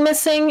something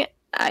missing.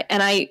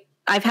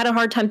 I've had a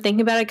hard time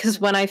thinking about it because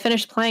when I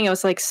finished playing, I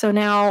was like, so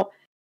now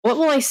what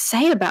will I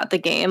say about the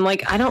game?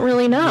 Like, I don't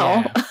really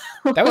know. Yeah.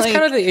 That was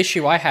kind of the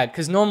issue I had,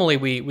 because normally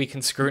we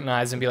can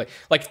scrutinize and be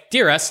like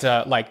Dear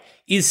Esther, like,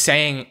 is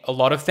saying a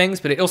lot of things,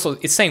 but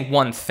it's saying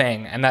one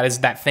thing, and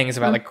that thing is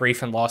about like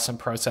grief and loss and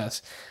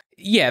process.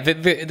 Yeah,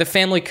 the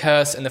family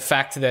curse and the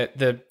fact that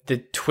the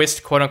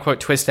twist, quote unquote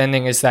twist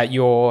ending, is that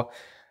you're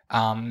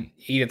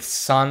Edith's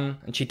son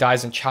and she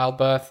dies in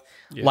childbirth.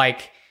 Yeah.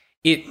 Like,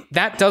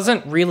 that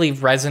doesn't really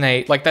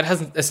resonate. Like, that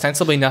has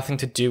ostensibly nothing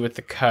to do with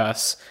the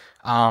curse.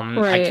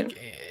 Right.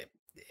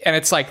 And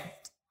it's like,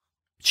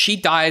 she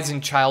dies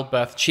in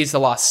childbirth. She's the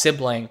last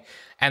sibling,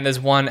 and there's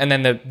one, and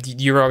then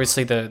you're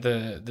obviously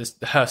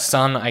her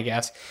son, I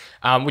guess.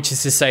 Which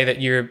is to say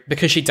that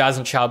because she dies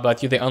in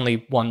childbirth, you're the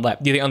only one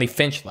left. You're the only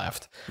Finch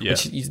left. Yeah.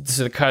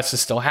 So the curse is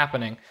still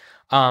happening.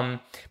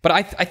 But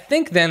I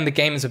think then the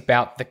game is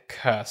about the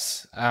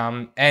curse.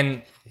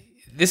 And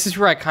this is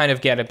where I kind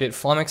of get a bit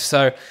flummoxed.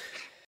 So,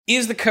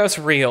 is the curse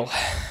real?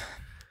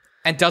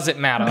 And does it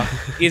matter?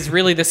 Is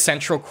really the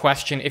central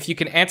question. If you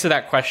can answer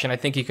that question, I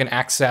think you can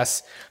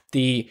access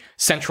the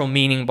central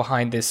meaning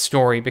behind this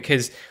story,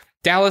 because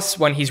Dallas,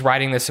 when he's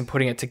writing this and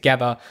putting it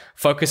together,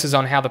 focuses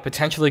on how the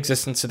potential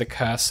existence of the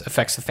curse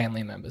affects the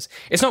family members.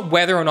 It's not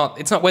whether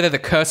the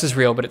curse is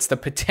real, but it's the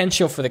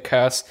potential for the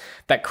curse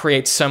that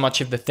creates so much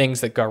of the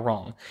things that go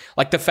wrong.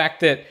 Like the fact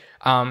that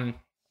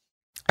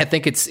I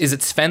think is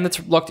it Sven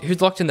that's locked?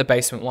 Who's locked in the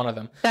basement? One of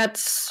them.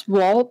 That's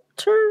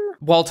Walter.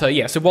 Walter,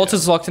 yeah. So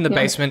Walter's locked in the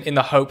basement in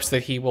the hopes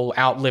that he will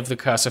outlive the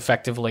curse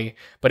effectively,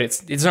 but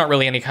it's not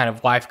really any kind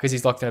of life because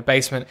he's locked in a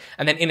basement.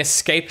 And then in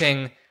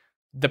escaping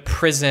the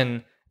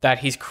prison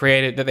that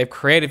they've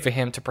created for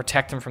him to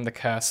protect him from the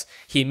curse,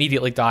 he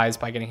immediately dies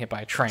by getting hit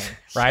by a train,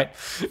 right?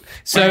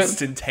 So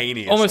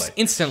instantaneously. Almost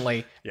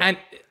instantly. Yeah. And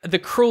the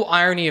cruel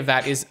irony of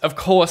that is, of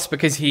course,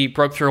 because he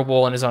broke through a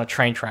wall and is on a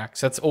train track.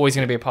 So that's always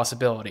going to be a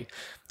possibility.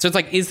 So it's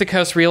like, is the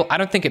curse real? I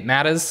don't think it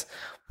matters,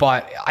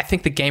 but I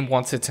think the game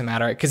wants it to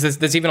matter, because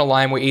there's even a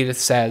line where Edith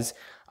says,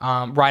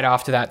 right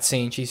after that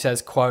scene, she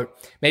says, quote,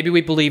 "Maybe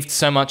we believed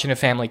so much in a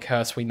family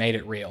curse, we made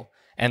it real,"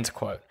 end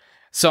quote.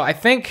 So I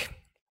think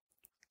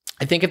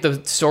if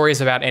the story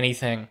is about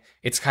anything,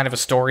 it's kind of a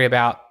story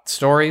about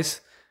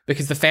stories,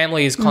 because the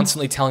family is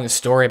constantly telling a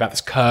story about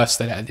this curse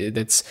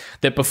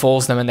that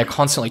befalls them, and they're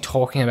constantly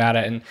talking about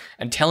it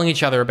and telling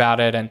each other about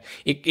it, and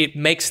it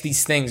makes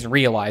these things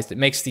realized. It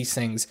makes these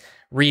things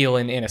real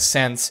in a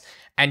sense,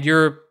 and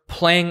you're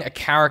playing a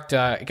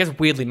character. It gets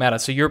weirdly meta.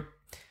 So you're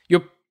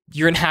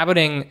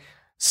inhabiting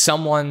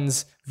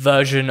someone's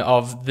version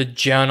of the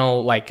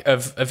journal, like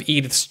of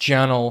Edith's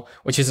journal,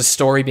 which is a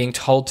story being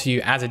told to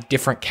you as a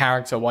different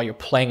character while you're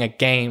playing a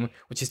game,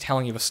 which is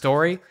telling you a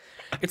story.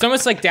 It's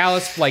almost like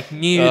Dallas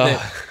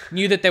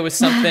knew that there was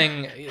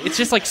something. It's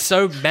just like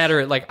so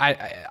meta. Like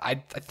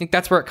I think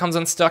that's where it comes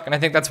unstuck, and I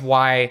think that's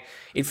why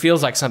it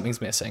feels like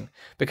something's missing,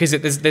 because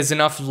there's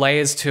enough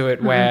layers to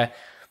it where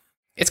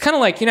it's kind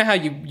of like, you know how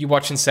you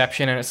watch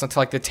Inception and it's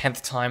until like the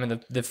 10th time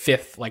and the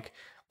 5th like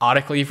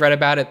article you've read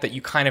about it that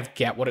you kind of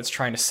get what it's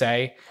trying to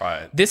say.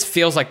 Right. This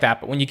feels like that,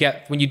 but when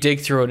you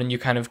dig through it and you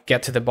kind of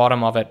get to the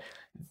bottom of it,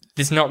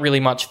 there's not really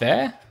much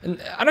there.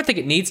 And I don't think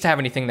it needs to have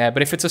anything there,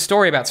 but if it's a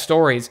story about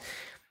stories,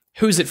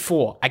 who's it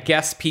for? I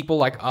guess people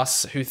like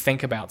us who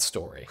think about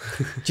story.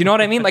 Do you know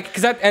what I mean? Like,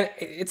 because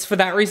it's for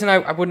that reason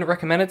I wouldn't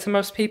recommend it to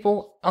most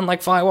people,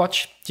 unlike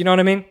Firewatch. Do you know what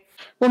I mean?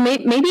 Well,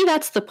 maybe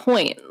that's the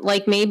point.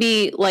 Like,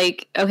 maybe,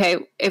 like, okay,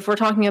 if we're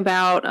talking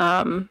about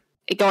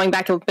going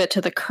back a bit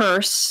to the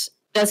curse,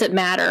 does it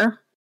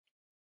matter?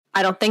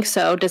 I don't think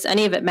so. Does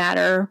any of it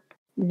matter?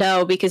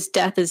 No, because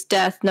death is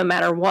death no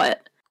matter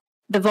what.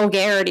 The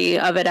vulgarity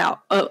of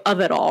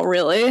it all,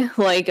 really,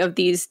 like, of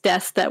these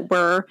deaths that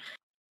we're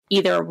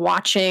either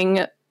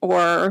watching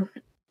or,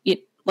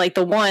 like,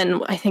 the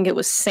one, I think it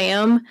was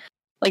Sam,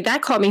 like,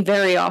 that caught me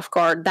very off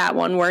guard, that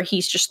one where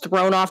he's just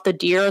thrown off the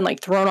deer and,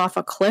 like, thrown off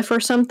a cliff or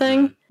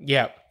something.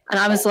 Yeah. And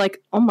I was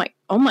like, oh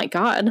my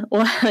God.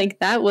 Like,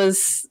 that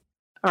was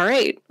all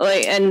right.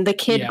 Like, and the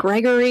kid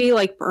Gregory,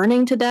 like,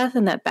 burning to death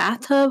in that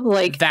bathtub.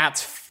 Like,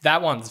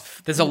 that one's,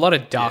 there's a lot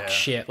of dark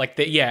shit. Like,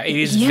 it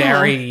is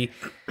very,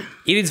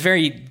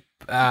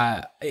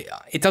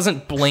 it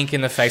doesn't blink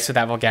in the face of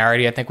that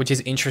vulgarity, I think, which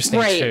is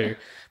interesting too.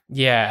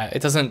 Yeah,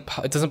 it doesn't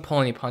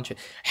pull any punches.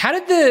 How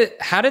did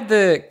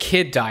the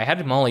kid die? How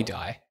did Molly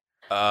die?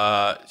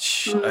 I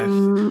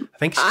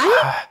think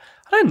I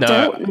don't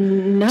know.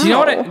 Do you know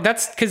what?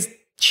 That's because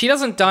she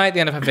doesn't die at the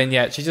end of her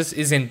vignette. She just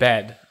is in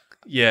bed.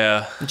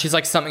 Yeah, and she's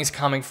like, something's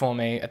coming for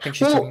me. I think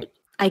she's.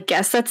 I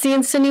guess that's the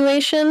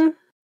insinuation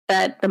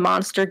that the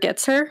monster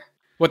gets her.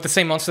 What, the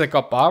same monster that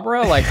got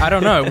Barbara? Like, I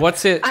don't know.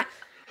 What's it?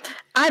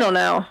 I don't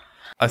know.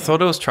 I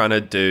thought it was trying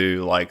to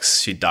do, like,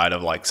 she died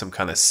of, like, some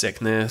kind of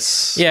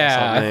sickness.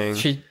 Yeah, or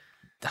something.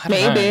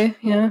 Maybe.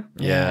 Yeah.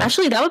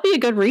 Actually, that would be a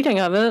good reading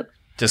of it.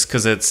 Just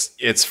because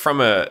it's from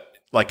her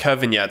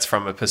vignette's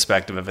from a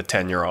perspective of a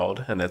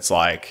 10-year-old, and it's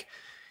like,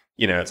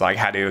 you know, it's like,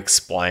 how do you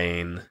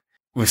explain?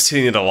 We've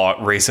seen it a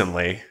lot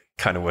recently,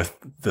 kind of with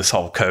this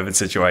whole COVID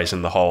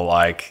situation, the whole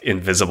like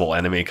invisible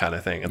enemy kind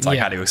of thing. It's like,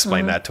 how do you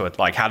explain that to it?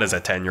 Like, how does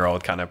a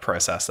 10-year-old kind of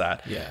process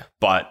that? Yeah.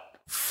 But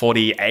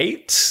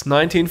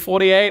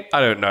 1948? I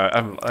don't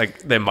know.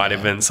 Like, there might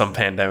have been some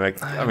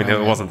pandemic. I mean,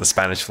 it wasn't the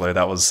Spanish flu.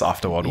 That was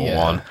after World War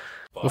One.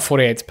 Well,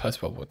 48's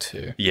post World War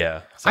II.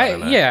 Yeah. So I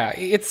don't know.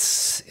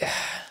 It's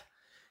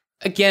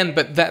again,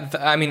 but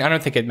I mean, I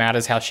don't think it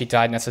matters how she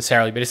died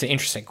necessarily, but it's an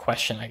interesting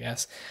question, I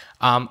guess.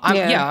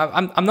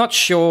 I'm not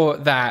sure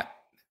that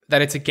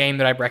it's a game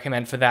that I'd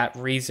recommend for that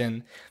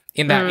reason,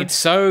 in that it's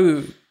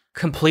so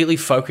completely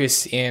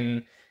focused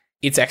in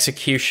its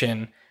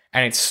execution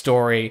and its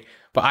story.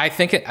 But I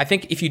think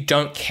if you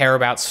don't care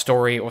about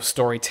story or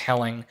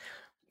storytelling,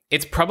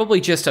 it's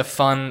probably just a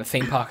fun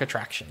theme park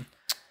attraction,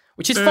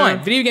 which is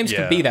fine. Video games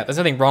can be that. There's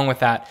nothing wrong with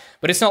that.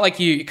 But it's not like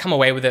you come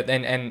away with it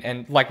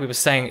and like we were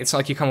saying, it's not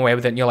like you come away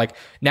with it and you're like,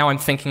 now I'm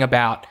thinking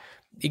about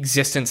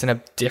existence in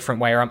a different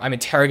way, or I'm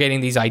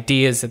interrogating these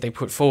ideas that they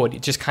put forward.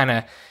 It just kind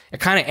of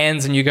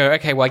ends and you go,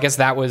 okay, well, I guess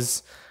that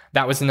was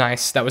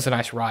nice. That was a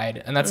nice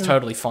ride, and that's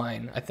totally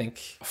fine, I think.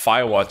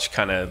 Firewatch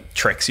kind of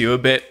tricks you a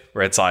bit,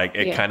 where it's like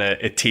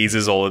it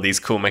teases all of these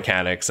cool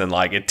mechanics, and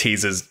like it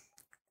teases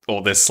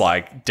all this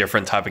like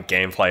different type of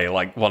gameplay.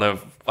 Like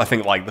I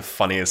think like the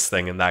funniest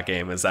thing in that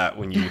game is that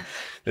when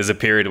there's a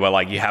period where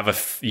like you have a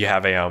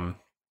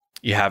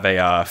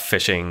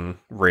fishing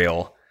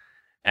reel,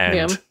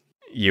 and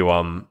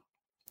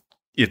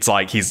it's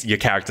like your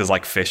character's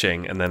like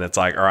fishing, and then it's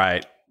like, all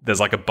right, there's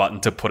like a button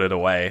to put it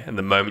away, and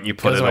the moment you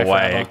put it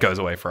away, it goes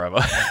away forever.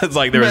 It's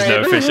like there is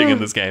no fishing in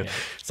this game.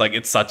 It's like,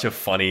 it's such a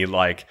funny,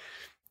 like,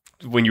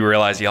 when you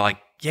realize you're like,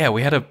 yeah,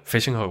 we had a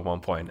fishing hook at one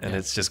point and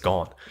it's just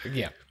gone.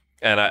 Yeah.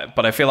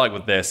 But I feel like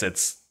with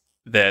this,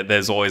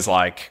 there's always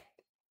like,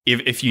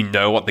 if you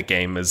know what the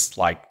game has,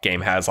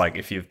 like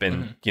if you've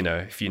been,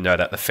 if you know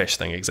that the fish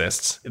thing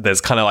exists,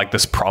 there's kind of like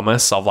this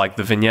promise of like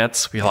the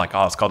vignettes. We're like,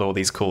 oh, it's got all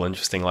these cool,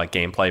 interesting like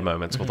gameplay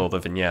moments with all the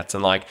vignettes,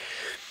 and like,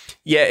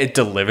 yeah, it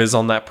delivers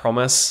on that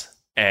promise,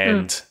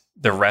 and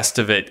the rest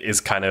of it is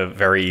kind of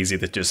very easy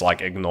to just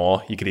like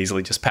ignore. You could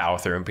easily just power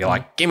through and be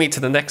like, give me to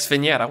the next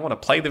vignette. I want to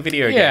play the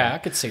video game. Yeah, I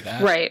could see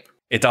that. Right.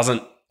 It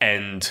doesn't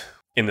end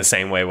in the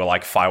same way where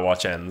like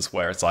Firewatch ends,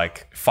 where it's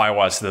like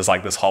Firewatch, there's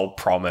like this whole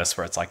promise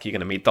where it's like, you're going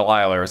to meet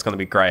Delilah, it's going to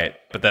be great.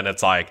 But then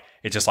it's like,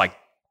 it just like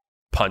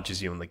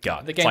punches you in the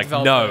gut. It's like,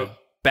 no,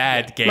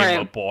 bad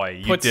gamer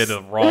boy, you did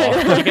it wrong.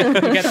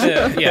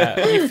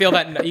 You feel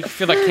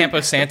that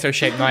Campo Santo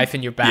shaped knife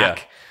in your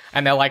back,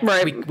 and they're like,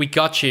 we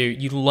got you.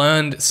 You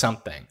learned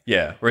something.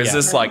 Yeah. Whereas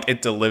this, like,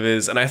 it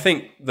delivers, and I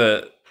think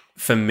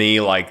for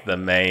me, like the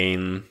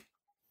main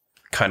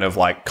kind of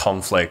like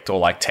conflict or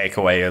like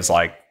takeaway is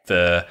like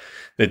the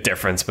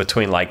difference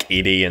between like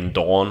Edie and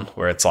Dawn,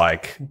 where it's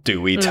like,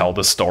 do we tell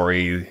the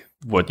story?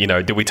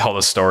 Do we tell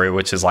the story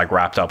which is like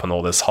wrapped up in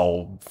all this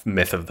whole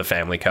myth of the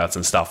family curse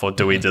and stuff, or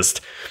do we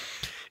just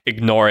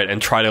ignore it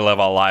and try to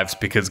live our lives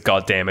because,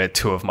 God damn it,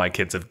 2 of my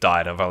kids have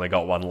died, I've only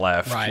got 1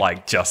 left. Right.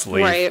 Like, just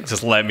leave,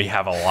 just let me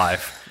have a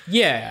life.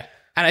 Yeah,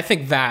 and I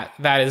think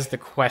that is the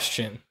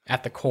question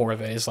at the core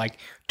of it, is like,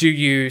 do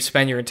you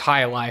spend your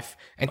entire life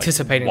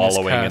anticipating like, this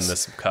curse, wallowing in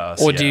this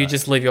curse, or do you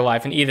just live your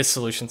life? And either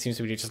solution seems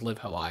to be to just live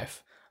her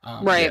life.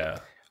 Right. Yeah.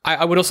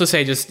 I would also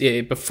say, just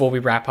before we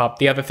wrap up,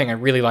 the other thing I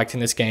really liked in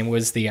this game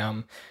was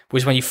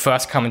was when you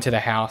first come into the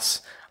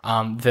house.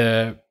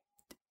 There's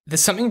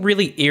something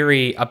really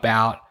eerie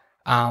about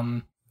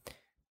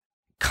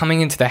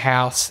coming into the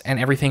house and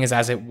everything is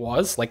as it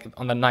was, like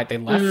on the night they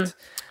left.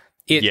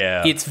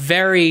 It's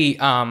very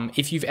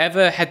if you've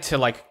ever had to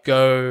like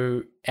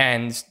go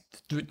and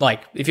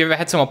like, if you ever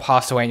had someone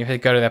pass away and you had to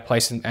go to their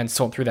place and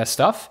sort through their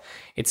stuff,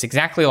 it's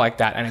exactly like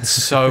that, and it's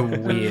so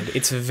weird.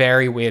 It's a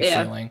very weird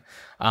feeling.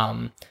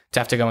 To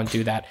have to go and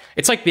do that.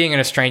 It's like being in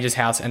a stranger's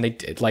house and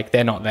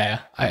they're not there.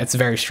 It's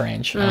very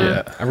strange.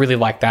 I really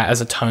like that as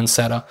a tone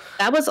setter.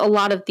 That was a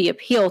lot of the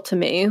appeal to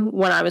me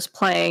when I was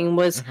playing,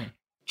 was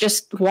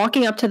just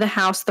walking up to the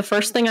house. The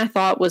first thing I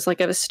thought was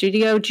like of a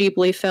Studio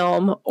Ghibli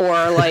film,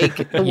 or like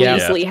the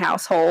Weasley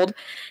household.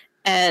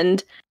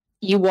 And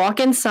you walk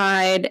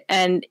inside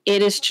and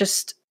it is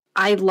just,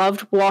 I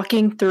loved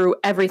walking through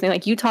everything.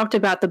 Like, you talked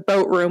about the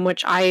boat room,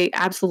 which I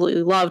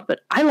absolutely loved,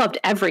 but I loved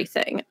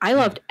everything. I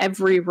loved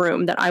every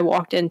room that I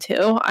walked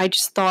into. I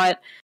just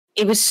thought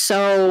it was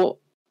so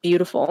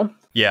beautiful.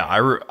 Yeah,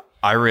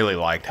 I really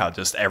liked how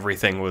just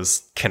everything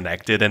was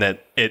connected, and it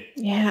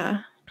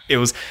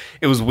was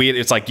weird.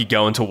 It's like you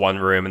go into one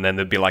room and then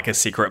there'd be like a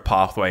secret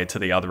pathway to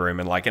the other room,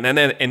 and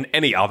then in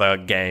any other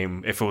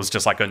game, if it was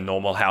just like a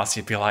normal house,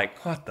 you'd be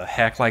like, what the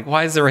heck? Like,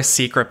 why is there a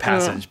secret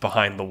passage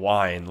behind the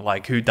wine?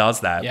 Like, who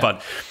does that? Yeah.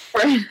 But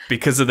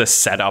because of the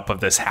setup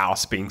of this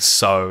house being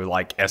so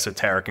like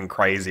esoteric and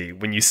crazy,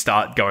 when you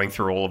start going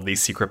through all of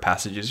these secret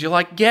passages, you're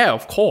like, yeah,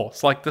 of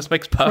course. Like, this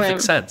makes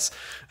perfect sense.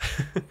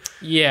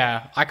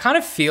 Yeah, I kind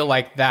of feel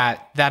like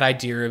that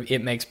idea of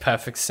it makes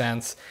perfect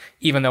sense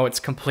even though it's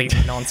complete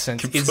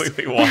nonsense,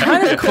 Completely is wild.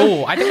 kind of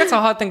cool. I think that's a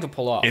hard thing to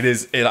pull off. It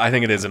is. I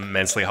think it is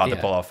immensely hard to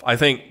Yeah. pull off. I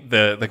think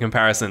the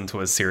comparison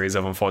to a series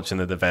of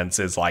unfortunate events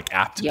is like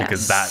apt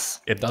because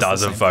Yes. it Does the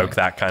does same evoke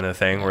thing. that kind of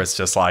thing where it's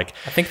just like,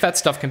 I think that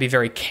stuff can be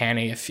very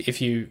canny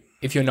if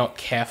you're not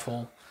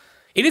careful.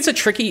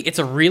 It's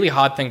a really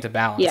hard thing to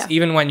balance. Yeah.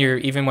 Even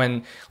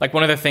when like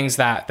one of the things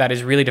that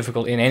is really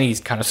difficult in any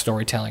kind of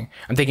storytelling.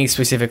 I'm thinking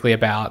specifically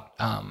about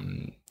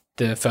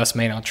the first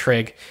Maynard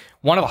Trig.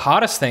 One of the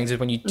hardest things is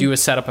when you do a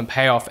setup and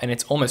payoff and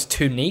it's almost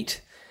too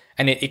neat,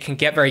 and it can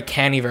get very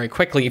canny very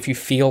quickly if you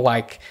feel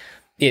like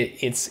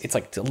it's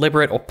like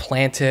deliberate or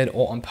planted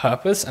or on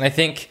purpose. And I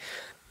think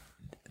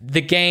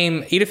the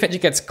game, Edith Fincher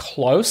gets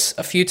close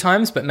a few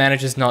times, but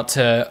manages not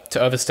to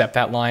overstep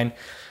that line.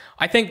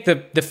 I think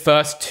the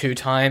first 2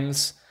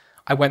 times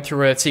I went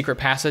through a secret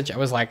passage, I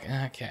was like,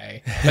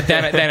 okay. But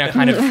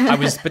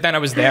then I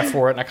was there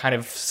for it, and I kind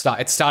of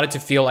it started to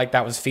feel like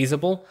that was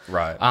feasible.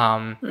 right.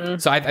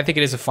 So I think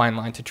it is a fine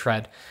line to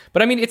tread.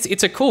 But I mean,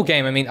 it's a cool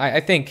game. I mean, I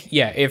think,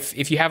 yeah,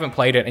 if you haven't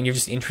played it and you're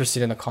just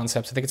interested in the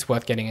concepts, I think it's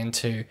worth getting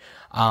into.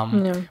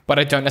 But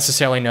I don't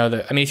necessarily know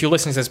that. I mean, if you're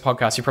listening to this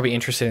podcast, you're probably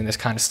interested in this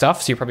kind of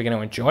stuff, so you're probably going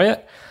to enjoy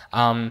it.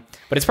 But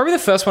it's probably the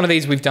first one of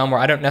these we've done where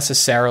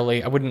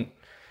I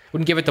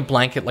wouldn't give it the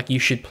blanket like you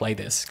should play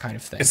this kind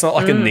of thing. It's not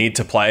like a need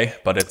to play,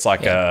 but it's like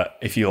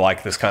if you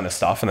like this kind of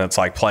stuff, and it's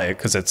like play it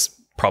because it's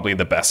probably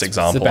the best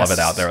example of it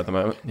out there at the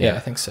moment. Yeah, I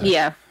think so.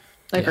 Yeah,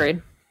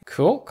 agreed.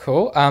 Cool.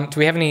 Do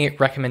we have any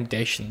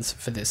recommendations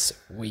for this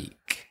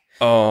week?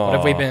 Oh, What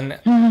have we been?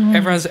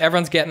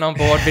 Everyone's getting on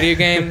board video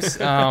games.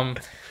 I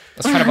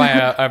was trying to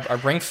buy a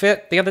Ring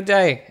Fit the other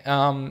day.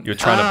 you're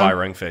trying to buy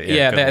Ring Fit.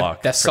 yeah, good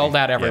luck. they're sold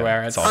out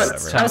everywhere. Sold out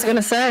It's I was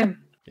gonna say.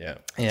 Yeah,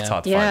 Yeah. it's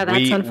hard to Yeah, find.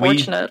 that's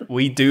unfortunate.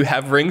 We do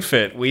have Ring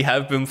Fit. We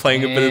have been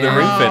playing a bit of the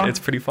Ring Fit. It's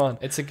pretty fun.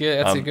 It's a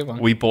good one.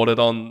 We bought it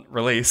on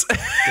release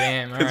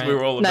Damn, all because we were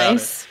right. all about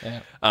Nice.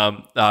 Yeah.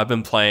 it. I've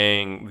been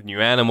playing the new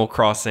Animal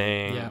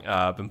Crossing. Yeah.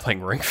 I've been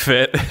playing Ring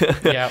Fit.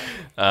 Yeah.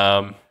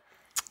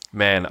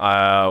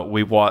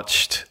 We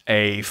watched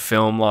a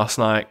film last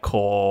night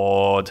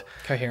called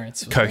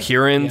Coherence.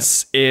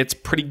 Coherence. It's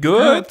pretty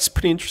good. It's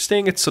pretty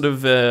interesting. It's sort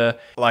of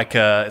it's like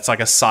a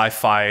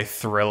sci-fi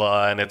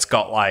thriller, and it's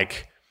got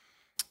like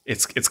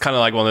it's kind of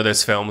like one of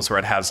those films where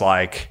it has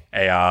like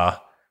a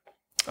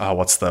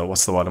what's the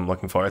word I'm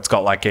looking for? It's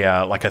got like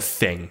a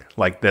thing.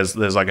 Like there's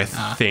like a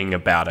thing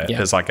about it.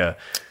 Yeah. It's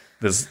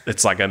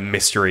like a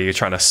mystery you're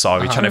trying to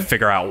solve. You're trying to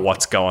figure out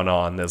what's going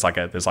on. There's like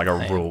a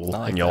rule,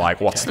 like and you're that.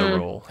 like, what's the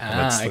rule?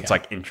 And okay. it's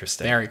like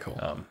interesting. Very cool.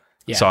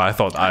 Yeah. So I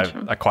thought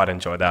I quite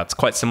enjoyed that. It's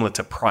quite similar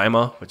to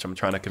Primer, which I'm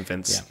trying to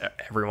convince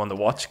everyone to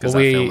watch because that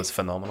film is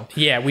phenomenal.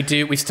 Yeah, we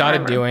do. We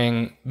started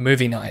doing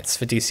movie nights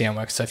for DCM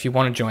Works. So if you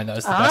want to join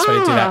those, the best way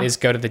to do that is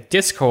go to the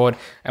Discord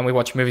and we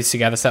watch movies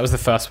together. So that was the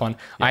first one.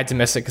 I had to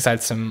miss it because I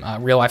had some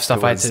real life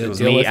stuff I had to It was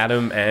deal me, with.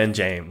 Adam, and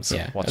James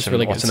Yeah, watching, that's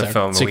really good. watching the So-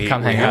 film. so you We can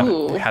come hang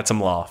out. we had some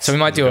laughs. So we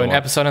might It was a do good an one.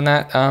 episode on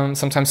that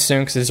sometime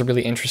soon because it's a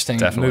really interesting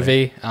Definitely.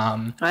 movie.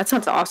 That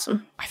sounds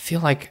awesome. I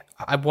feel like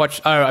I've watched.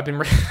 Oh, I've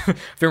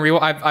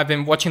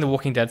been watching The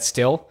Walking Dead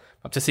still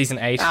up to season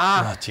 8.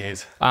 Oh,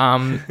 jeez.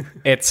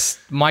 It's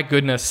my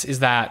goodness, is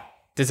that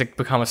does it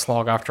become a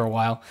slog after a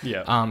while?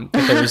 Yeah.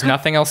 But there is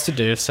nothing else to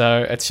do,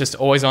 so it's just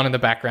always on in the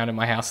background in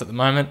my house at the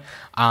moment.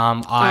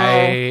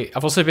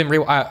 I've also been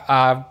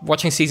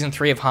watching season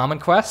 3 of Harmon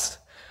Quest.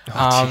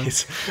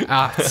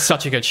 It's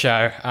such a good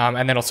show,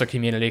 and then also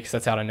Community because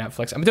that's out on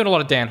Netflix. I'm doing a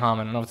lot of Dan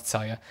Harmon. I don't know what to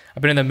tell you.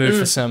 I've been in the mood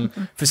for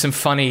some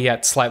funny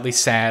yet slightly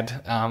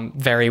sad,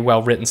 very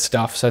well written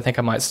stuff. So I think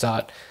I might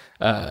start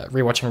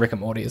rewatching Rick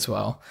and Morty as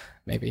well.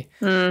 Maybe.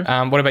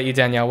 What about you,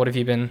 Danielle? What have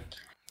you been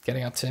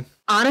getting up to?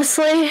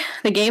 Honestly,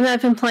 the game that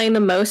I've been playing the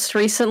most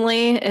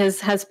recently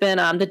has been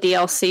the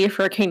DLC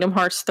for Kingdom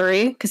Hearts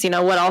 3. Because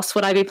what else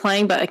would I be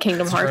playing but a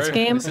Kingdom Hearts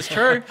game? This is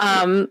true.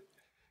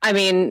 I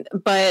mean,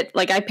 but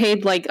like I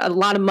paid like a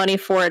lot of money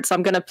for it, so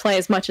I'm gonna play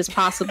as much as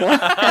possible.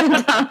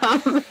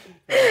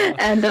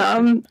 and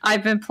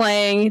I've been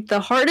playing the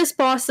hardest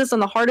bosses on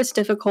the hardest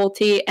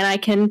difficulty, and I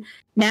can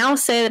now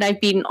say that I've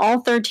beaten all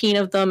 13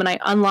 of them, and I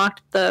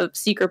unlocked the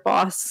secret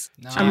boss.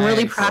 I'm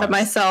really Nice. proud of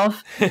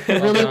myself. I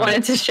really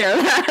wanted to share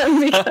that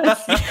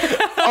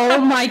because, oh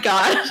my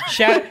god!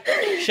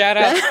 Shout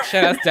out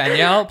to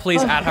Danielle.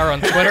 Please add her on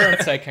Twitter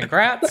and say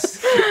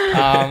congrats.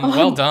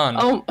 Well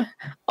done.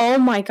 Oh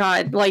my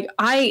god! Like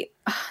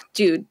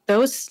dude,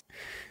 those.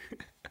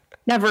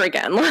 Never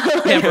again.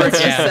 Never Let's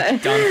just again.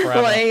 say. Done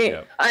forever.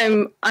 Like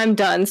Yep. I'm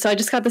done. So I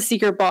just got the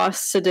secret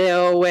boss to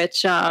do,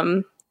 which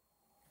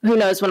who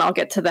knows when I'll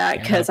get to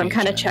that because that'll I'm be a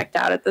kind of journey. checked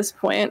out at this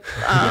point.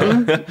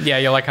 Yeah,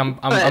 you're like I'm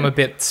a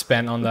bit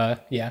spent on the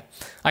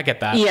I get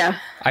that. Yeah,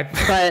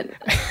 but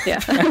yeah,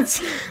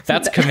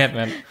 That's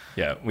commitment.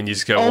 Yeah, when you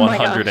just go Oh my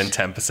gosh.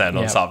 110%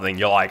 on Yeah. something,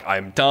 you're like,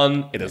 I'm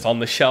done. It is on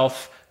the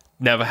shelf.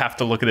 Never have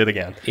to look at it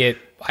again.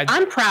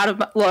 I'm proud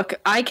of. Look,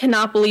 I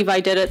cannot believe I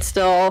did it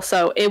still.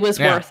 So it was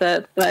worth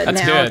it. But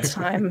That's now good. it's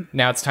time.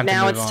 Now it's time.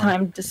 Now to it's move on.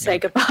 time to say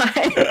goodbye.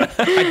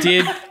 I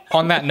did.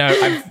 On that note,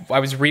 I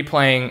was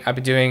replaying. I've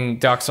been doing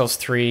Dark Souls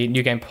 3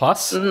 New Game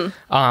Plus,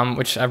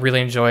 which I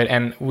really enjoyed,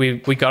 and we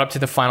got up to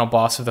the final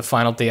boss of the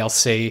final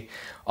DLC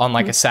on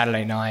like a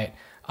Saturday night,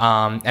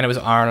 and it was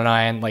Aaron and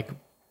I, and like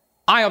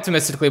I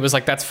optimistically was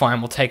like, "That's fine,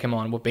 we'll take him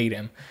on, we'll beat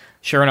him."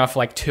 Sure enough,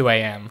 like 2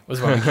 a.m.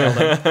 was when we killed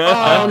him.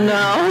 Oh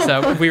no!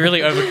 So we really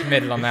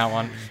overcommitted on that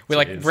one. We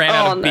like ran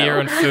out of beer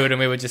and food, and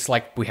we were just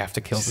like, we have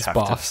to kill this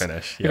boss.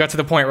 Finish. We got to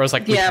the point where I was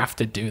like, we have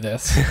to do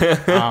this.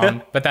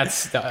 But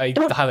that's I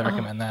highly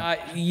recommend that.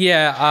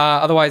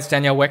 Otherwise,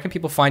 Danielle, where can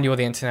people find you on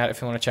the internet if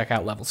you want to check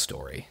out Level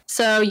Story?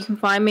 So you can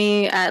find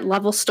me at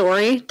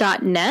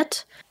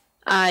levelstory.net.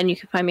 And you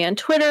can find me on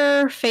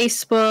Twitter,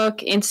 Facebook,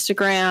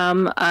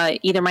 Instagram.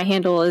 Either my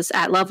handle is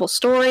at Level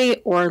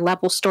Story or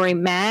Level Story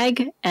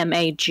Mag,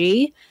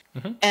 MAG.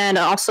 And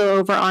also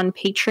over on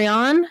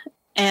Patreon.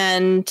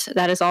 And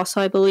that is also,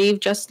 I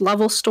believe, just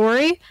Level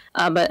Story.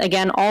 But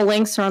again, all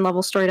links are on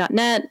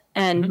levelstory.net.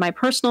 And my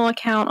personal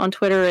account on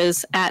Twitter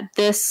is at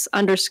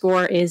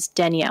this_is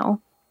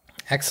Danielle.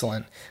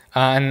 Excellent.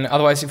 And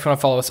otherwise, if you want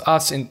to follow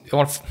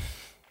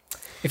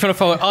if you want to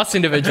follow us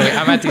individually,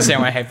 I'm at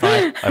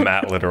DCMY. I'm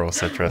at Literal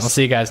Citrus. I'll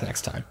see you guys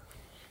next time.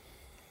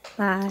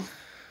 Bye.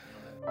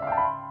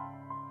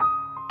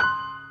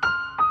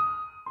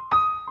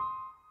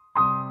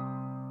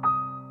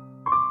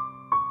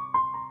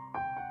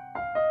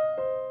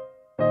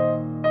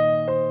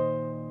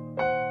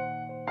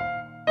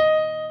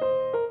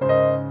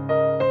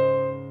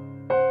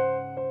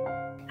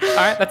 All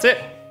right, that's it.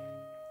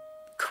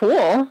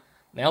 Cool.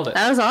 Nailed it.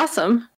 That was awesome.